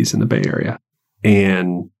of cities in the Bay Area.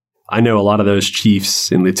 And I know a lot of those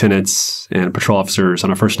chiefs and lieutenants and patrol officers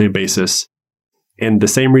on a first name basis. And the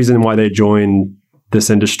same reason why they joined this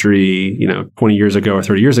industry, 20 years ago or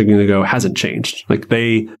 30 years ago hasn't changed. Like,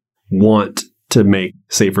 they want to make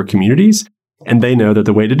safer communities, and they know that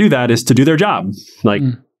the way to do that is to do their job.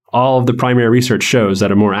 All of the primary research shows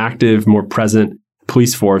that a more active, more present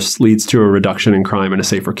police force leads to a reduction in crime in a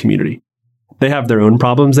safer community. They have their own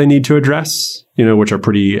problems they need to address, which are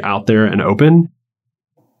pretty out there and open.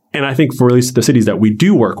 And I think for at least the cities that we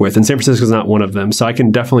do work with, and San Francisco is not one of them, so I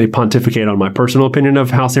can definitely pontificate on my personal opinion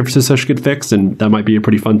of how San Francisco should get fixed, and that might be a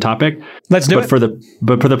pretty fun topic. Let's do it.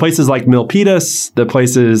 But for the places like Milpitas, the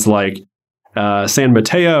places like San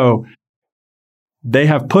Mateo, they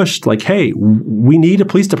have pushed hey, we need a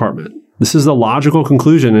police department. This is the logical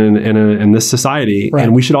conclusion in this society, right.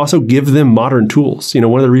 And we should also give them modern tools.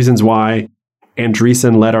 One of the reasons why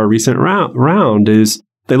Andreessen led our recent round is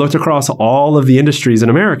they looked across all of the industries in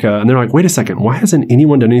America, and they're like, wait a second, why hasn't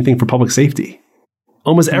anyone done anything for public safety?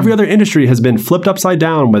 Almost every other industry has been flipped upside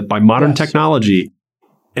down by modern technology,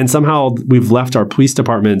 and somehow we've left our police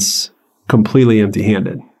departments completely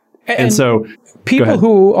empty-handed. And so people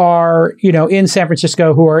who are, in San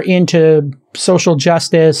Francisco, who are into social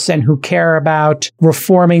justice and who care about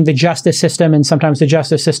reforming the justice system, and sometimes the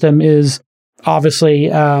justice system is obviously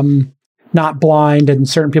not blind, and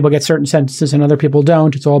certain people get certain sentences and other people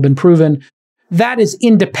don't. It's all been proven. That is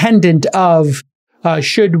independent of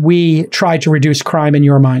should we try to reduce crime in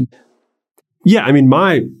your mind? Yeah, I mean,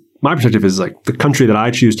 my perspective is the country that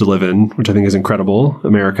I choose to live in, which I think is incredible,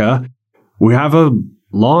 America. We have a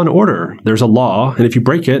law and order. There's a law, and if you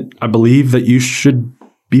break it, I believe that you should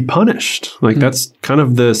be punished. That's kind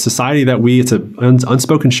of the society that it's an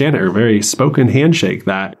unspoken very spoken handshake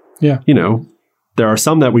that, there are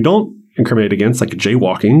some that we don't incriminate against, like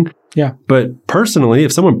jaywalking. Yeah. But personally,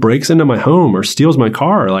 if someone breaks into my home or steals my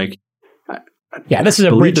car, this is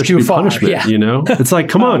a bridge too far. Yeah. It's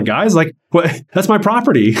come on, guys. What? That's my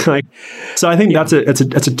property. So I think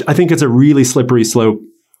I think it's a really slippery slope.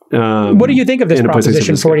 What do you think of this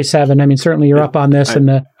Proposition 47? I mean, certainly you're up on this, I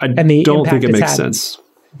don't think it makes sense.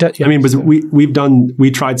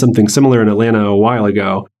 We tried something similar in Atlanta a while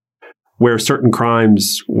ago, where certain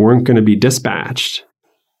crimes weren't going to be dispatched,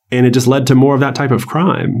 and it just led to more of that type of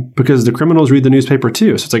crime because the criminals read the newspaper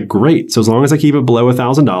too. So it's great. So as long as I keep it below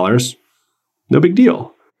 $1,000, no big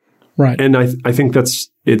deal. Right. And I think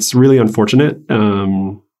it's really unfortunate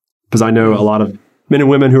because I know a lot of men and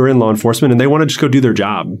women who are in law enforcement, and they want to just go do their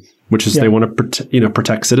job, which is they want to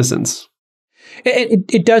protect citizens.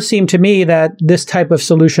 It does seem to me that this type of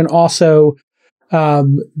solution also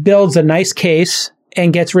builds a nice case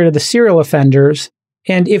and gets rid of the serial offenders.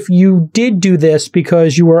 And if you did do this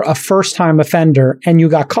because you were a first-time offender and you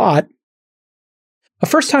got caught, a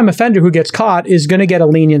first-time offender who gets caught is going to get a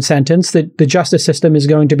lenient sentence. The justice system is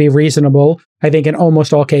going to be reasonable, I think, in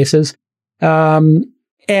almost all cases. And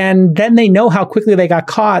then they know how quickly they got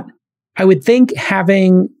caught. I would think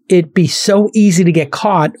having it be so easy to get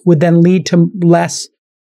caught would then lead to less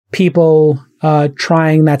people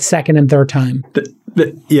trying that second and third time.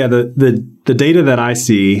 The data that I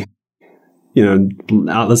see,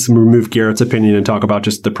 let's remove Garrett's opinion and talk about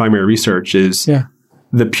just the primary research is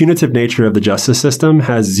the punitive nature of the justice system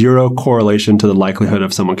has zero correlation to the likelihood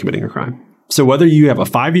of someone committing a crime. So whether you have a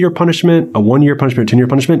 5-year punishment, a 1-year punishment, a 10-year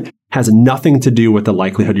punishment has nothing to do with the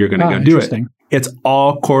likelihood you're going to go do it. It's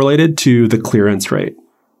all correlated to the clearance rate.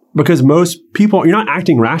 Because most people, you're not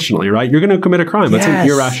acting rationally, right? You're going to commit a crime. That's an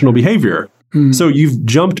irrational behavior. So you've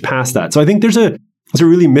jumped past that. So I think there's a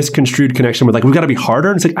really misconstrued connection with we've got to be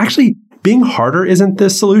harder. And it's actually being harder isn't the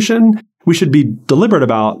solution. We should be deliberate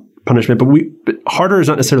about punishment, but harder is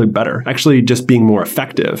not necessarily better. Actually, just being more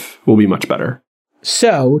effective will be much better.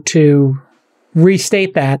 So to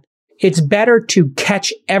restate that, it's better to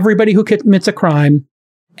catch everybody who commits a crime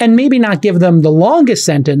and maybe not give them the longest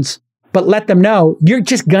sentence, but let them know you're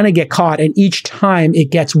just going to get caught. And each time it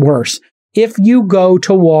gets worse. If you go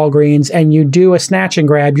to Walgreens and you do a snatch and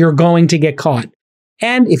grab, you're going to get caught.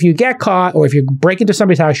 And if you get caught, or if you break into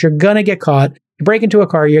somebody's house, you're going to get caught. You break into a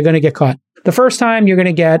car, you're going to get caught. The first time you're going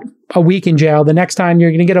to get a week in jail. The next time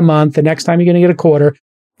you're going to get a month. The next time you're going to get a quarter.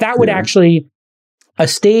 That would actually, a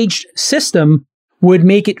staged system would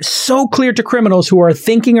make it so clear to criminals who are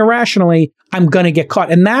thinking irrationally, I'm going to get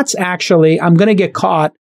caught. And that's actually, I'm going to get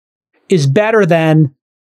caught is better than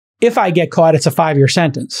if I get caught, it's a 5-year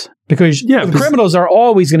sentence. Because the criminals are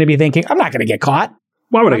always going to be thinking, I'm not going to get caught.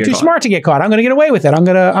 Why would I get caught? I'm too smart to get caught. I'm going to get away with it. I'm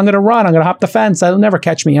going to run. I'm going to hop the fence. They'll never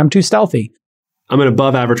catch me. I'm too stealthy. I'm an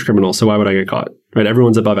above average criminal, so why would I get caught? Right?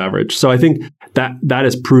 Everyone's above average. So I think that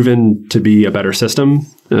is proven to be a better system.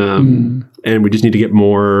 And we just need to get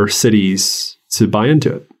more cities to buy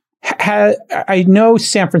into it. I know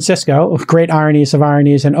San Francisco, great ironies of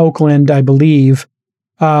ironies, and Oakland, I believe,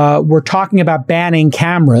 were talking about banning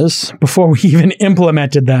cameras before we even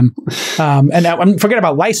implemented them. And forget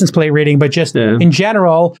about license plate reading, but just in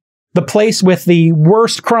general, the place with the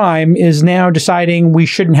worst crime is now deciding we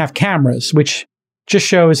shouldn't have cameras, which just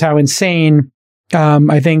shows how insane,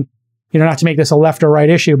 I think, not to make this a left or right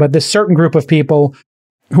issue, but this certain group of people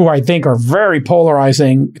who I think are very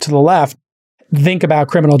polarizing to the left think about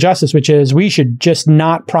criminal justice, which is we should just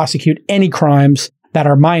not prosecute any crimes that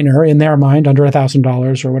are minor in their mind, under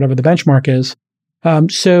 $1,000 or whatever the benchmark is.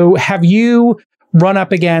 So have you run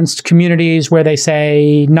up against communities where they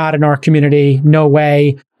say, not in our community, no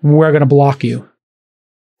way, we're going to block you?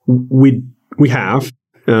 We have.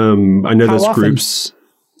 I know How those often? groups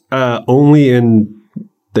only in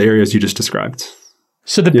the areas you just described.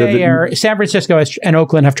 So the Bay Area, San Francisco and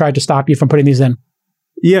Oakland have tried to stop you from putting these in.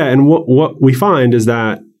 Yeah, and what we find is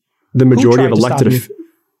that the majority of elected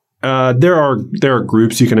there are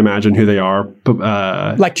groups, you can imagine who they are.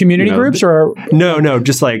 Like community groups or? No,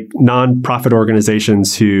 just like nonprofit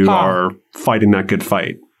organizations who are fighting that good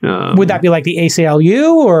fight. Would that be like the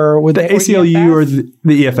ACLU or would the ACLU or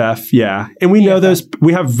the EFF? Yeah. And we know those,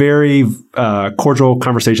 we have very cordial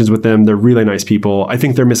conversations with them. They're really nice people. I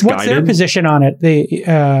think they're misguided. What's their position on it? The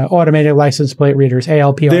automated license plate readers,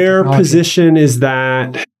 ALPR Their technology? position is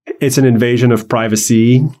that it's an invasion of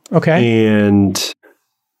privacy. Okay. And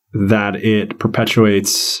that it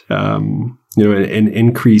perpetuates, an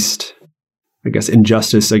increased, I guess,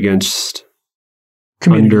 injustice against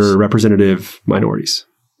underrepresented minorities.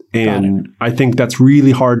 And I think that's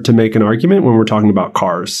really hard to make an argument when we're talking about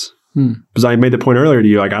cars. Because I made the point earlier to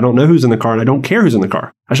you, like, I don't know who's in the car and I don't care who's in the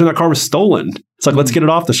car. Actually, that car was stolen. It's like, let's get it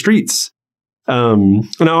off the streets. And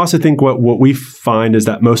I also think what we find is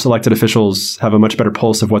that most elected officials have a much better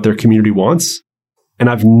pulse of what their community wants. And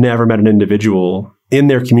I've never met an individual in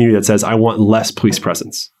their community that says, I want less police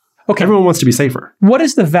presence. Okay. Everyone wants to be safer. What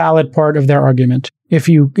is the valid part of their argument? If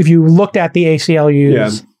you looked at the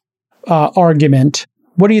ACLU's argument,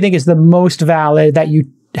 what do you think is the most valid that you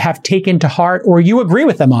have taken to heart or you agree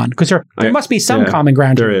with them on? Because there must be some common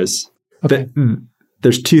ground. There is. Okay.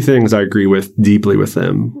 There's two things I agree with deeply with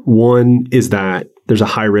them. One is that there's a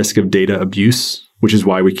high risk of data abuse, which is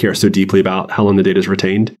why we care so deeply about how long the data is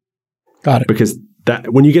retained. Got it. Because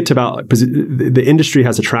that when you get to the industry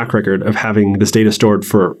has a track record of having this data stored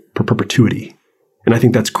for perpetuity. And I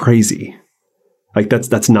think that's crazy. Like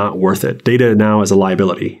that's not worth it. Data now is a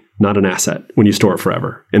liability, not an asset when you store it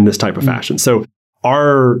forever in this type of fashion. So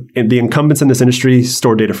the incumbents in this industry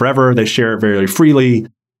store data forever. They share it very freely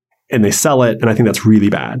and they sell it. And I think that's really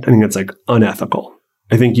bad. I think that's like unethical.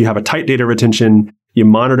 I think you have a tight data retention, you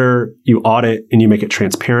monitor, you audit, and you make it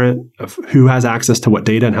transparent of who has access to what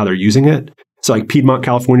data and how they're using it. So like Piedmont,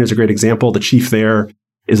 California is a great example. The chief there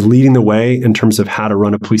is leading the way in terms of how to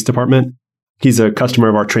run a police department. He's a customer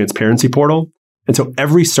of our transparency portal. And so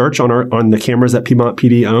every search on the cameras that Piedmont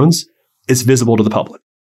PD owns is visible to the public.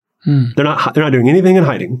 They're not doing anything in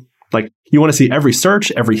hiding. Like you want to see every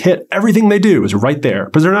search, every hit, everything they do is right there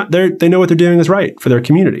because they know what they're doing is right for their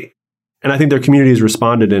community. And I think their community has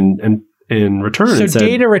responded in return. So and said,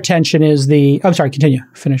 data retention is I'm sorry, continue.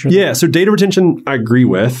 Finish. Yeah. So data retention, I agree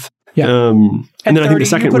with. Yeah. And then I think the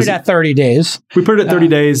second you put it at 30 days. We put it at 30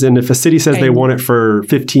 days. And if a city says they want it for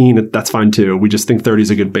 15, that's fine too. We just think 30 is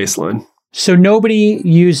a good baseline. So nobody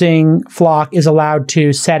using Flock is allowed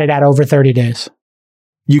to set it at over 30 days.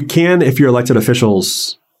 You can if your elected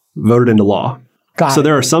officials voted into law. So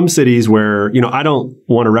there are some cities where, I don't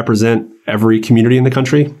want to represent every community in the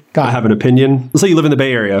country. I have an opinion. Let's say you live in the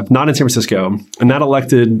Bay Area, not in San Francisco, and those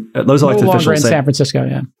elected officials in say, San Francisco,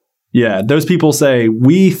 yeah. Yeah, those people say,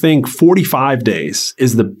 we think 45 days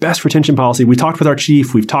is the best retention policy. We talked with our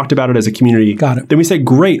chief. We've talked about it as a community. Got it. Then we say,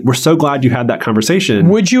 great, we're so glad you had that conversation.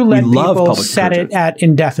 Would you let people set it at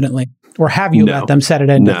indefinitely? Or have you let them set it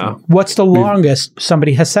at indefinitely? No. What's the longest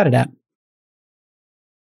somebody has set it at?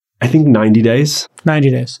 I think 90 days.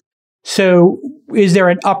 90 days. So is there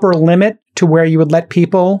an upper limit to where you would let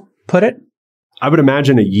people put it? I would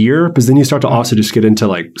imagine a year, because then you start to also just get into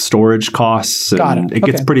like storage costs. And it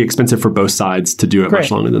gets pretty expensive for both sides to do it much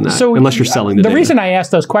longer than that, so unless you're selling the data. The reason I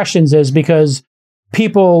ask those questions is because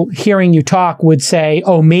people hearing you talk would say,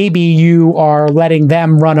 oh, maybe you are letting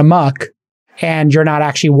them run amok and you're not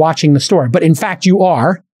actually watching the store. But in fact, you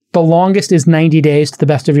are. The longest is 90 days to the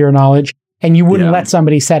best of your knowledge, and you wouldn't let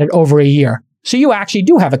somebody set it over a year. So you actually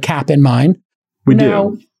do have a cap in mind. We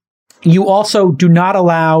do. You also do not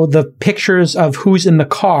allow the pictures of who's in the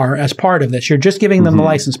car as part of this. You're just giving them the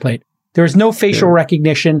license plate. There is no facial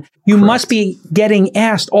recognition. You must be getting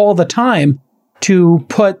asked all the time to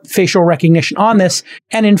put facial recognition on this.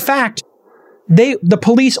 And in fact, the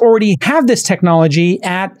police already have this technology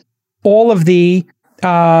at all of the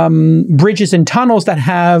bridges and tunnels that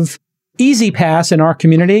have Easy Pass in our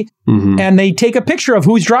community, and they take a picture of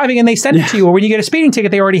who's driving and they send it to you. Or when you get a speeding ticket,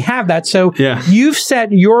 they already have that. So you've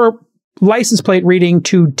set your license plate reading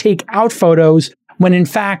to take out photos when in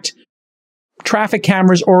fact traffic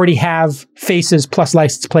cameras already have faces plus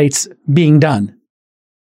license plates being done.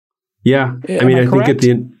 Yeah. I mean, I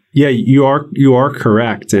think you are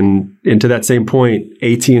correct. And to that same point,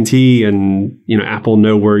 AT&T and Apple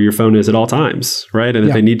know where your phone is at all times, right? And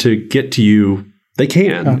if they need to get to you, they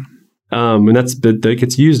can. And that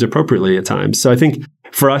gets used appropriately at times. So I think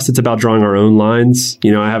for us, it's about drawing our own lines.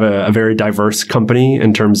 I have a very diverse company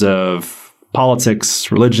in terms of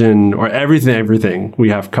politics, religion, or everything we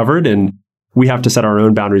have covered. And we have to set our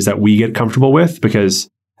own boundaries that we get comfortable with, because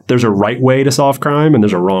there's a right way to solve crime and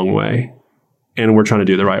there's a wrong way. And we're trying to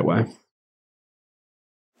do the right way.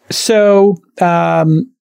 So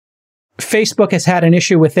Facebook has had an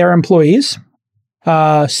issue with their employees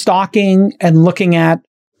stalking and looking at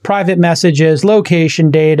private messages, location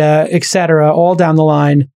data, etc., all down the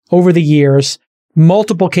line over the years.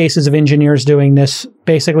 Multiple cases of engineers doing this,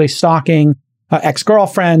 basically stalking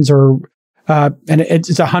ex-girlfriends, and it's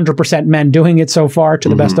 100% men doing it so far, to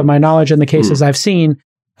the best of my knowledge in the cases I've seen.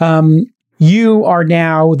 You are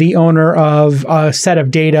now the owner of a set of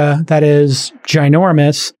data that is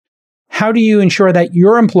ginormous. How do you ensure that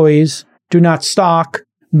your employees do not stalk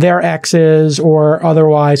their exes or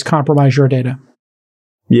otherwise compromise your data?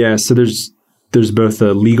 Yeah, so there's both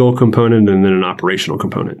a legal component and then an operational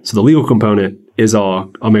component. So the legal component is I'll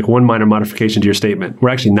make one minor modification to your statement. We're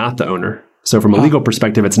actually not the owner. So from a legal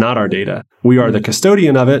perspective, it's not our data. We are the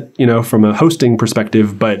custodian of it, from a hosting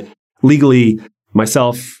perspective, but legally,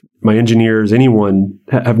 myself, my engineers, anyone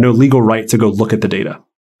have no legal right to go look at the data.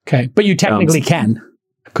 Okay, but you technically can,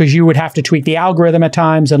 because you would have to tweak the algorithm at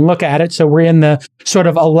times and look at it. So we're in the sort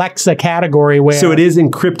of Alexa category where... So it is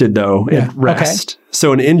encrypted, though, at rest. Okay.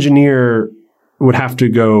 So an engineer would have to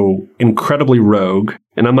go incredibly rogue,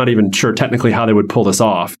 and I'm not even sure technically how they would pull this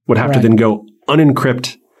off, would have to then go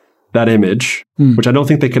unencrypt that image, which I don't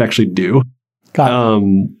think they could actually do. Got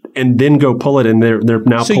it. And then go pull it, and they're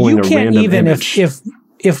now pulling a random image.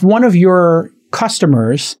 If one of your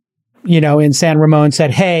customers, in San Ramon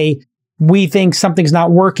said, hey, we think something's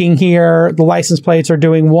not working here, the license plates are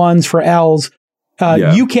doing ones for L's,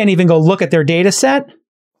 you can't even go look at their data set?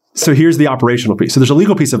 So here's the operational piece. So there's a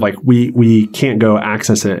legal piece of we can't go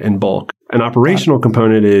access it in bulk. An operational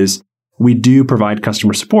component is we do provide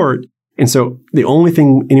customer support. And so the only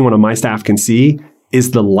thing anyone on my staff can see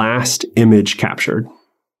is the last image captured.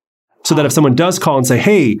 So that if someone does call and say,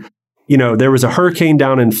 hey, there was a hurricane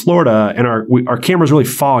down in Florida and our camera's really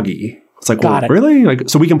foggy. It's like, really?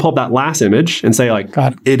 So we can pull up that last image and say,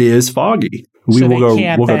 it is foggy. We'll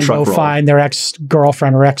go find their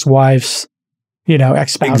ex-girlfriend or ex-wife's,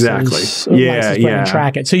 ex-spouse's license plate and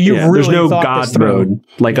track it. So there's no God mode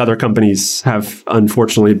like other companies have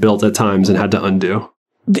unfortunately built at times and had to undo.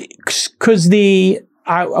 Because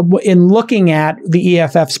in looking at the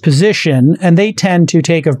EFF's position, and they tend to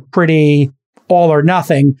take a pretty all or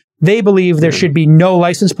nothing, they believe there should be no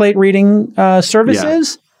license plate reading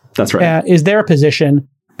services. Yeah, that's right. Is their position,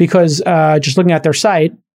 because just looking at their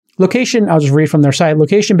site, I'll just read from their site.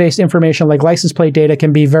 Location-based information like license plate data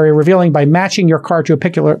can be very revealing. By matching your car to a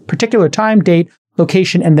particular time, date,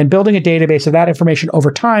 location, and then building a database of that information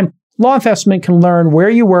over time, law enforcement can learn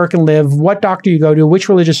where you work and live, what doctor you go to, which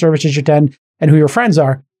religious services you attend, and who your friends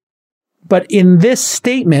are. But in this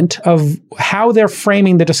statement of how they're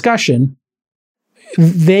framing the discussion,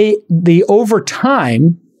 the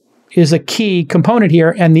overtime is a key component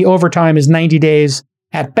here, and the overtime is 90 days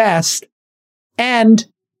at best. And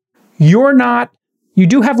you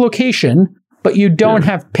do have location, but you don't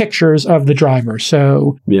have pictures of the driver.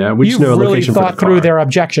 So you've really thought through their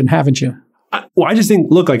objection, haven't you? I just think,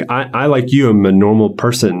 look, I like you, I'm a normal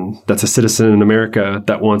person that's a citizen in America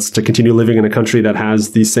that wants to continue living in a country that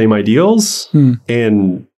has these same ideals.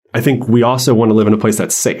 And I think we also want to live in a place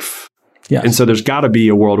that's safe. Yes. And so there's got to be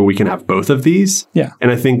a world where we can have both of these. Yeah.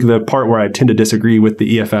 And I think the part where I tend to disagree with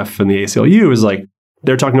the EFF and the ACLU is like,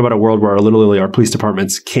 they're talking about a world where literally our police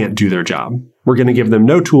departments can't do their job. We're going to give them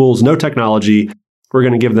no tools, no technology. We're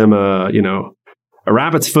going to give them a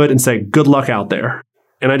rabbit's foot and say, good luck out there.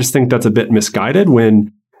 And I just think that's a bit misguided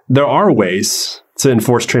when there are ways to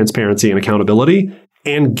enforce transparency and accountability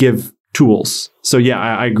and give tools. So yeah,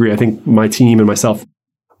 I agree. I think my team and myself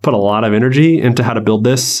put a lot of energy into how to build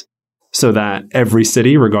this so that every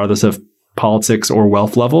city, regardless of politics or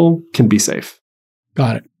wealth level, can be safe.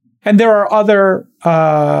 Got it. And there are other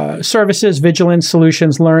services, Vigilance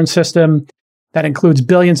Solutions, Learn System, that includes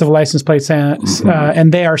billions of license plates,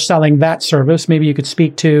 and they are selling that service. Maybe you could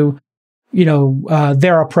speak to,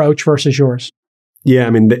 their approach versus yours. Yeah, I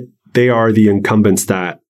mean, they are the incumbents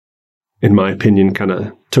that, in my opinion, kind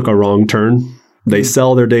of took a wrong turn. They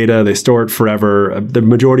sell their data, they store it forever. The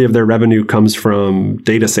majority of their revenue comes from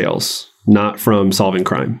data sales, not from solving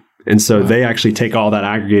crime. And so they actually take all that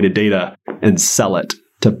aggregated data and sell it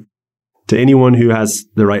to anyone who has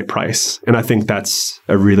the right price. And I think that's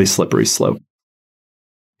a really slippery slope.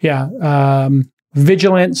 Yeah.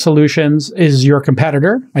 Vigilant Solutions is your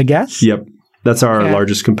competitor, I guess. Yep. That's our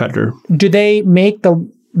largest competitor. Do they make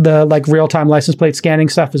the like real-time license plate scanning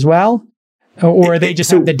stuff as well? Or they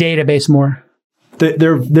just have the database more?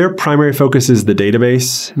 Their primary focus is the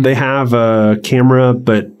database. They have a camera,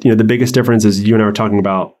 but the biggest difference is you and I were talking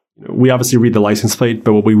about, we obviously read the license plate,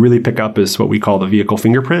 but what we really pick up is what we call the vehicle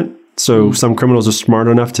fingerprint. So some criminals are smart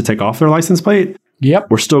enough to take off their license plate. Yep.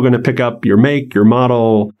 We're still going to pick up your make, your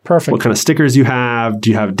model, perfect, what kind of stickers you have. Do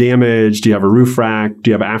you have damage? Do you have a roof rack?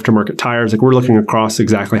 Do you have aftermarket tires? Like, we're looking across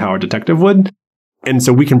exactly how a detective would. And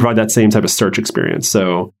so we can provide that same type of search experience.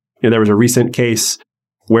 So there was a recent case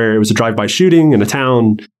where it was a drive-by shooting in a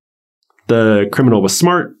town. The criminal was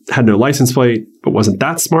smart, had no license plate, but wasn't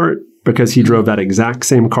that smart because he drove that exact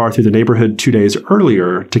same car through the neighborhood 2 days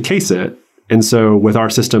earlier to case it. And so with our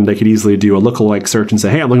system, they could easily do a lookalike search and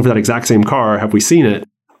say, hey, I'm looking for that exact same car. Have we seen it?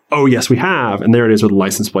 Oh, yes, we have. And there it is with a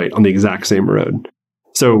license plate on the exact same road.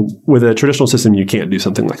 So with a traditional system, you can't do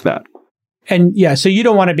something like that. And yeah, so you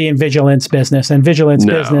don't want to be in vigilance business, and vigilance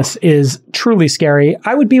business is truly scary.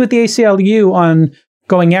 I would be with the ACLU on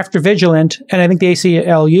going after Vigilant, and I think the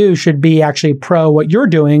ACLU should be actually pro what you're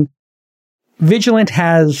doing. Vigilant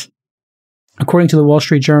has, according to the Wall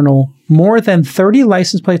Street Journal, more than 30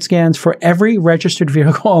 license plate scans for every registered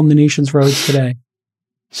vehicle on the nation's roads today.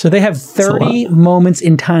 So they have 30 moments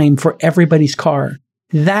in time for everybody's car.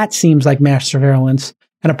 That seems like mass surveillance,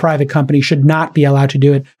 and a private company should not be allowed to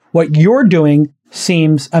do it. What you're doing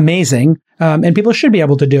seems amazing, and people should be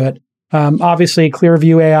able to do it. Obviously,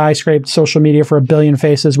 Clearview AI scraped social media for 1 billion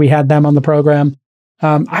faces. We had them on the program.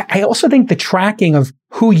 I also think the tracking of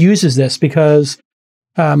who uses this, because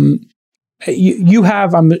you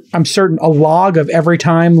have, I'm certain, a log of every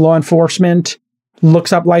time law enforcement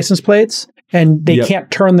looks up license plates, and they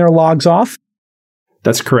can't turn their logs off.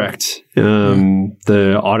 That's correct.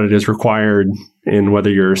 The audit is required, and whether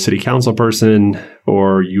you're a city council person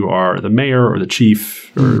or you are the mayor or the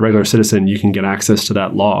chief or a regular citizen, you can get access to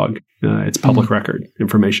that log. It's public record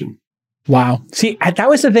information. Wow. See, that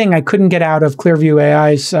was the thing I couldn't get out of Clearview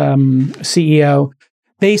AI's CEO.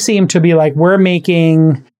 They seem to be like, we're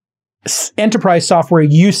making enterprise software.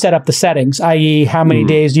 You set up the settings, i.e. how many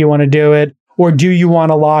days do you want to do it? Or do you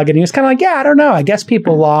want to log it? And he was kind of like, yeah, I don't know. I guess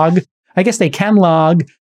people log. I guess they can log.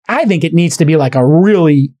 I think it needs to be like a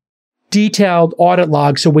really detailed audit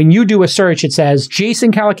log. So when you do a search, it says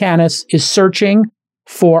Jason Calacanis is searching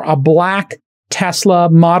for a black Tesla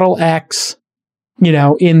Model X,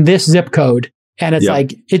 in this zip code. And it's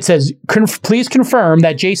like, it says, please confirm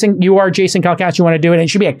that you are Jason Calacanis, you want to do it. And it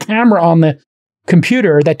should be a camera on the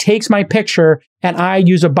computer that takes my picture, and I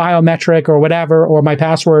use a biometric or whatever, or my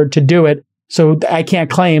password to do it. So I can't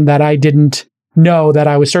claim that I didn't know that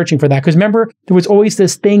I was searching for that. Because remember, there was always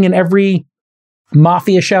this thing in every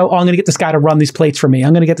mafia show. Oh, I'm going to get this guy to run these plates for me.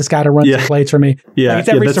 I'm going to get this guy to run these plates for me. Yeah. Like it's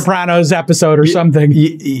every Sopranos episode or something.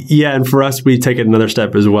 Yeah. And for us, we take it another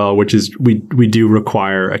step as well, which is we do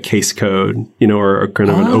require a case code, or kind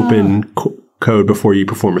of an open code before you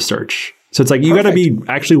perform a search. So it's like, you got to be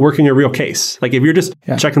actually working a real case. Like if you're just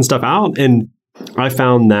checking stuff out, and I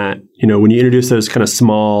found that, when you introduce those kind of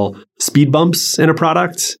small speed bumps in a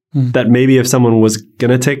product, that maybe if someone was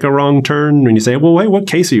going to take a wrong turn, when you say, well, wait, what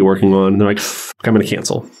case are you working on? And they're like, I'm going to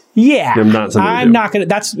cancel. Yeah. I'm not going to.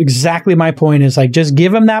 That's exactly my point, is like, just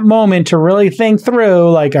give them that moment to really think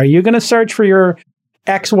through. Like, are you going to search for your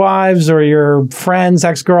ex-wives or your friend's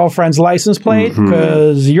ex-girlfriend's license plate?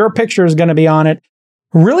 Because your picture is going to be on it.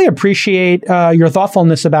 really appreciate your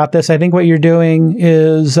thoughtfulness about this. I think what you're doing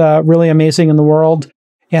is really amazing in the world,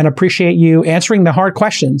 and appreciate you answering the hard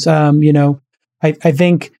questions. I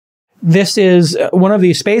think this is one of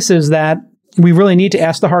these spaces that we really need to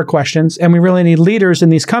ask the hard questions, and we really need leaders in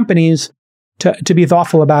these companies to be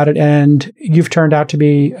thoughtful about it. And you've turned out to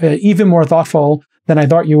be even more thoughtful than I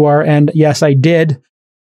thought you were. And yes, I did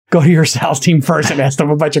go to your sales team first and ask them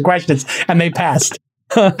a bunch of questions, and they passed.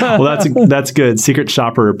 Well, that's good. Secret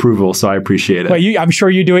shopper approval, so I appreciate it. Well, I'm sure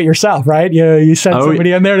you do it yourself, right? You send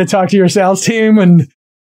somebody in there to talk to your sales team, and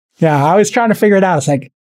yeah, I was trying to figure it out. It's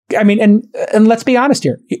like, I mean, and let's be honest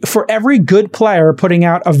here. For every good player putting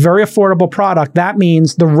out a very affordable product, that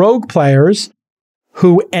means the rogue players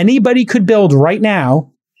who anybody could build right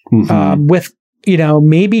now with,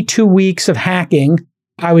 maybe 2 weeks of hacking.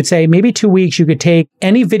 I would say maybe 2 weeks, you could take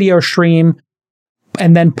any video stream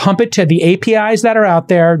and then pump it to the APIs that are out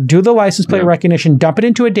there, do the license plate recognition, dump it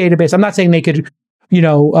into a database. I'm not saying they could,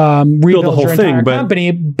 rebuild the whole your thing, entire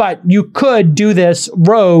company, but you could do this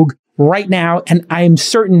rogue right now. And I am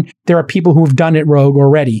certain there are people who have done it rogue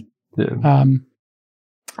already. Yeah.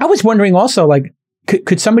 I was wondering also, like,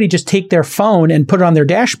 could somebody just take their phone and put it on their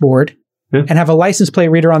dashboard and have a license plate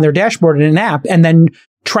reader on their dashboard in an app, and then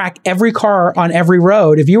track every car on every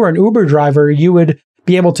road? If you were an Uber driver, you would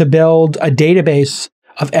be able to build a database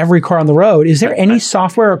of every car on the road. Is there any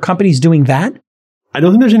software or companies doing that? I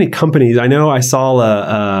don't think there's any companies. I know I saw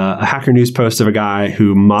a Hacker News post of a guy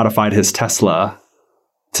who modified his Tesla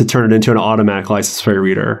to turn it into an automatic license plate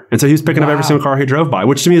reader. And so he was picking up every single car he drove by,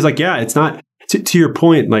 which to me is like, yeah, it's not, to your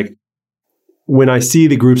point, like, when I see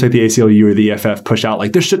the groups like the ACLU or the EFF push out,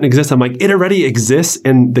 like, this shouldn't exist, I'm like, it already exists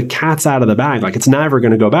and the cat's out of the bag. Like, it's never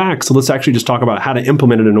going to go back. So let's actually just talk about how to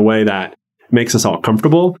implement it in a way that makes us all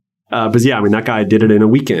comfortable. But yeah, I mean, that guy did it in a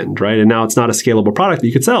weekend, right? And now it's not a scalable product that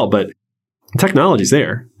you could sell, but the technology's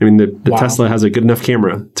there. I mean, the Tesla has a good enough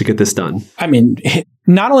camera to get this done. I mean,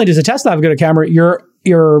 not only does the Tesla have a good camera,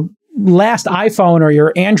 your last iPhone or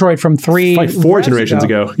your Android from four generations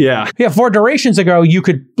ago. Yeah. Yeah, 4 generations ago, you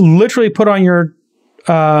could literally put on your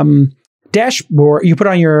dashboard, you put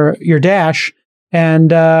on your dash and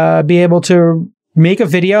be able to make a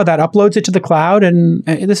video that uploads it to the cloud. And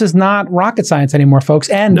this is not rocket science anymore, folks.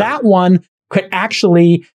 And that one could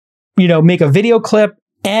actually, make a video clip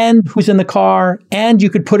and who's in the car, and you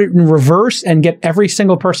could put it in reverse and get every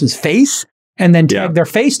single person's face and then tag their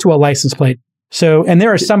face to a license plate. So, and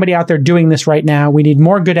there is somebody out there doing this right now. We need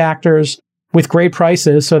more good actors with great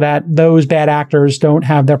prices so that those bad actors don't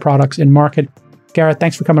have their products in market. Gareth,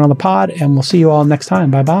 thanks for coming on the pod, and we'll see you all next time.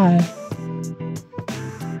 Bye-bye.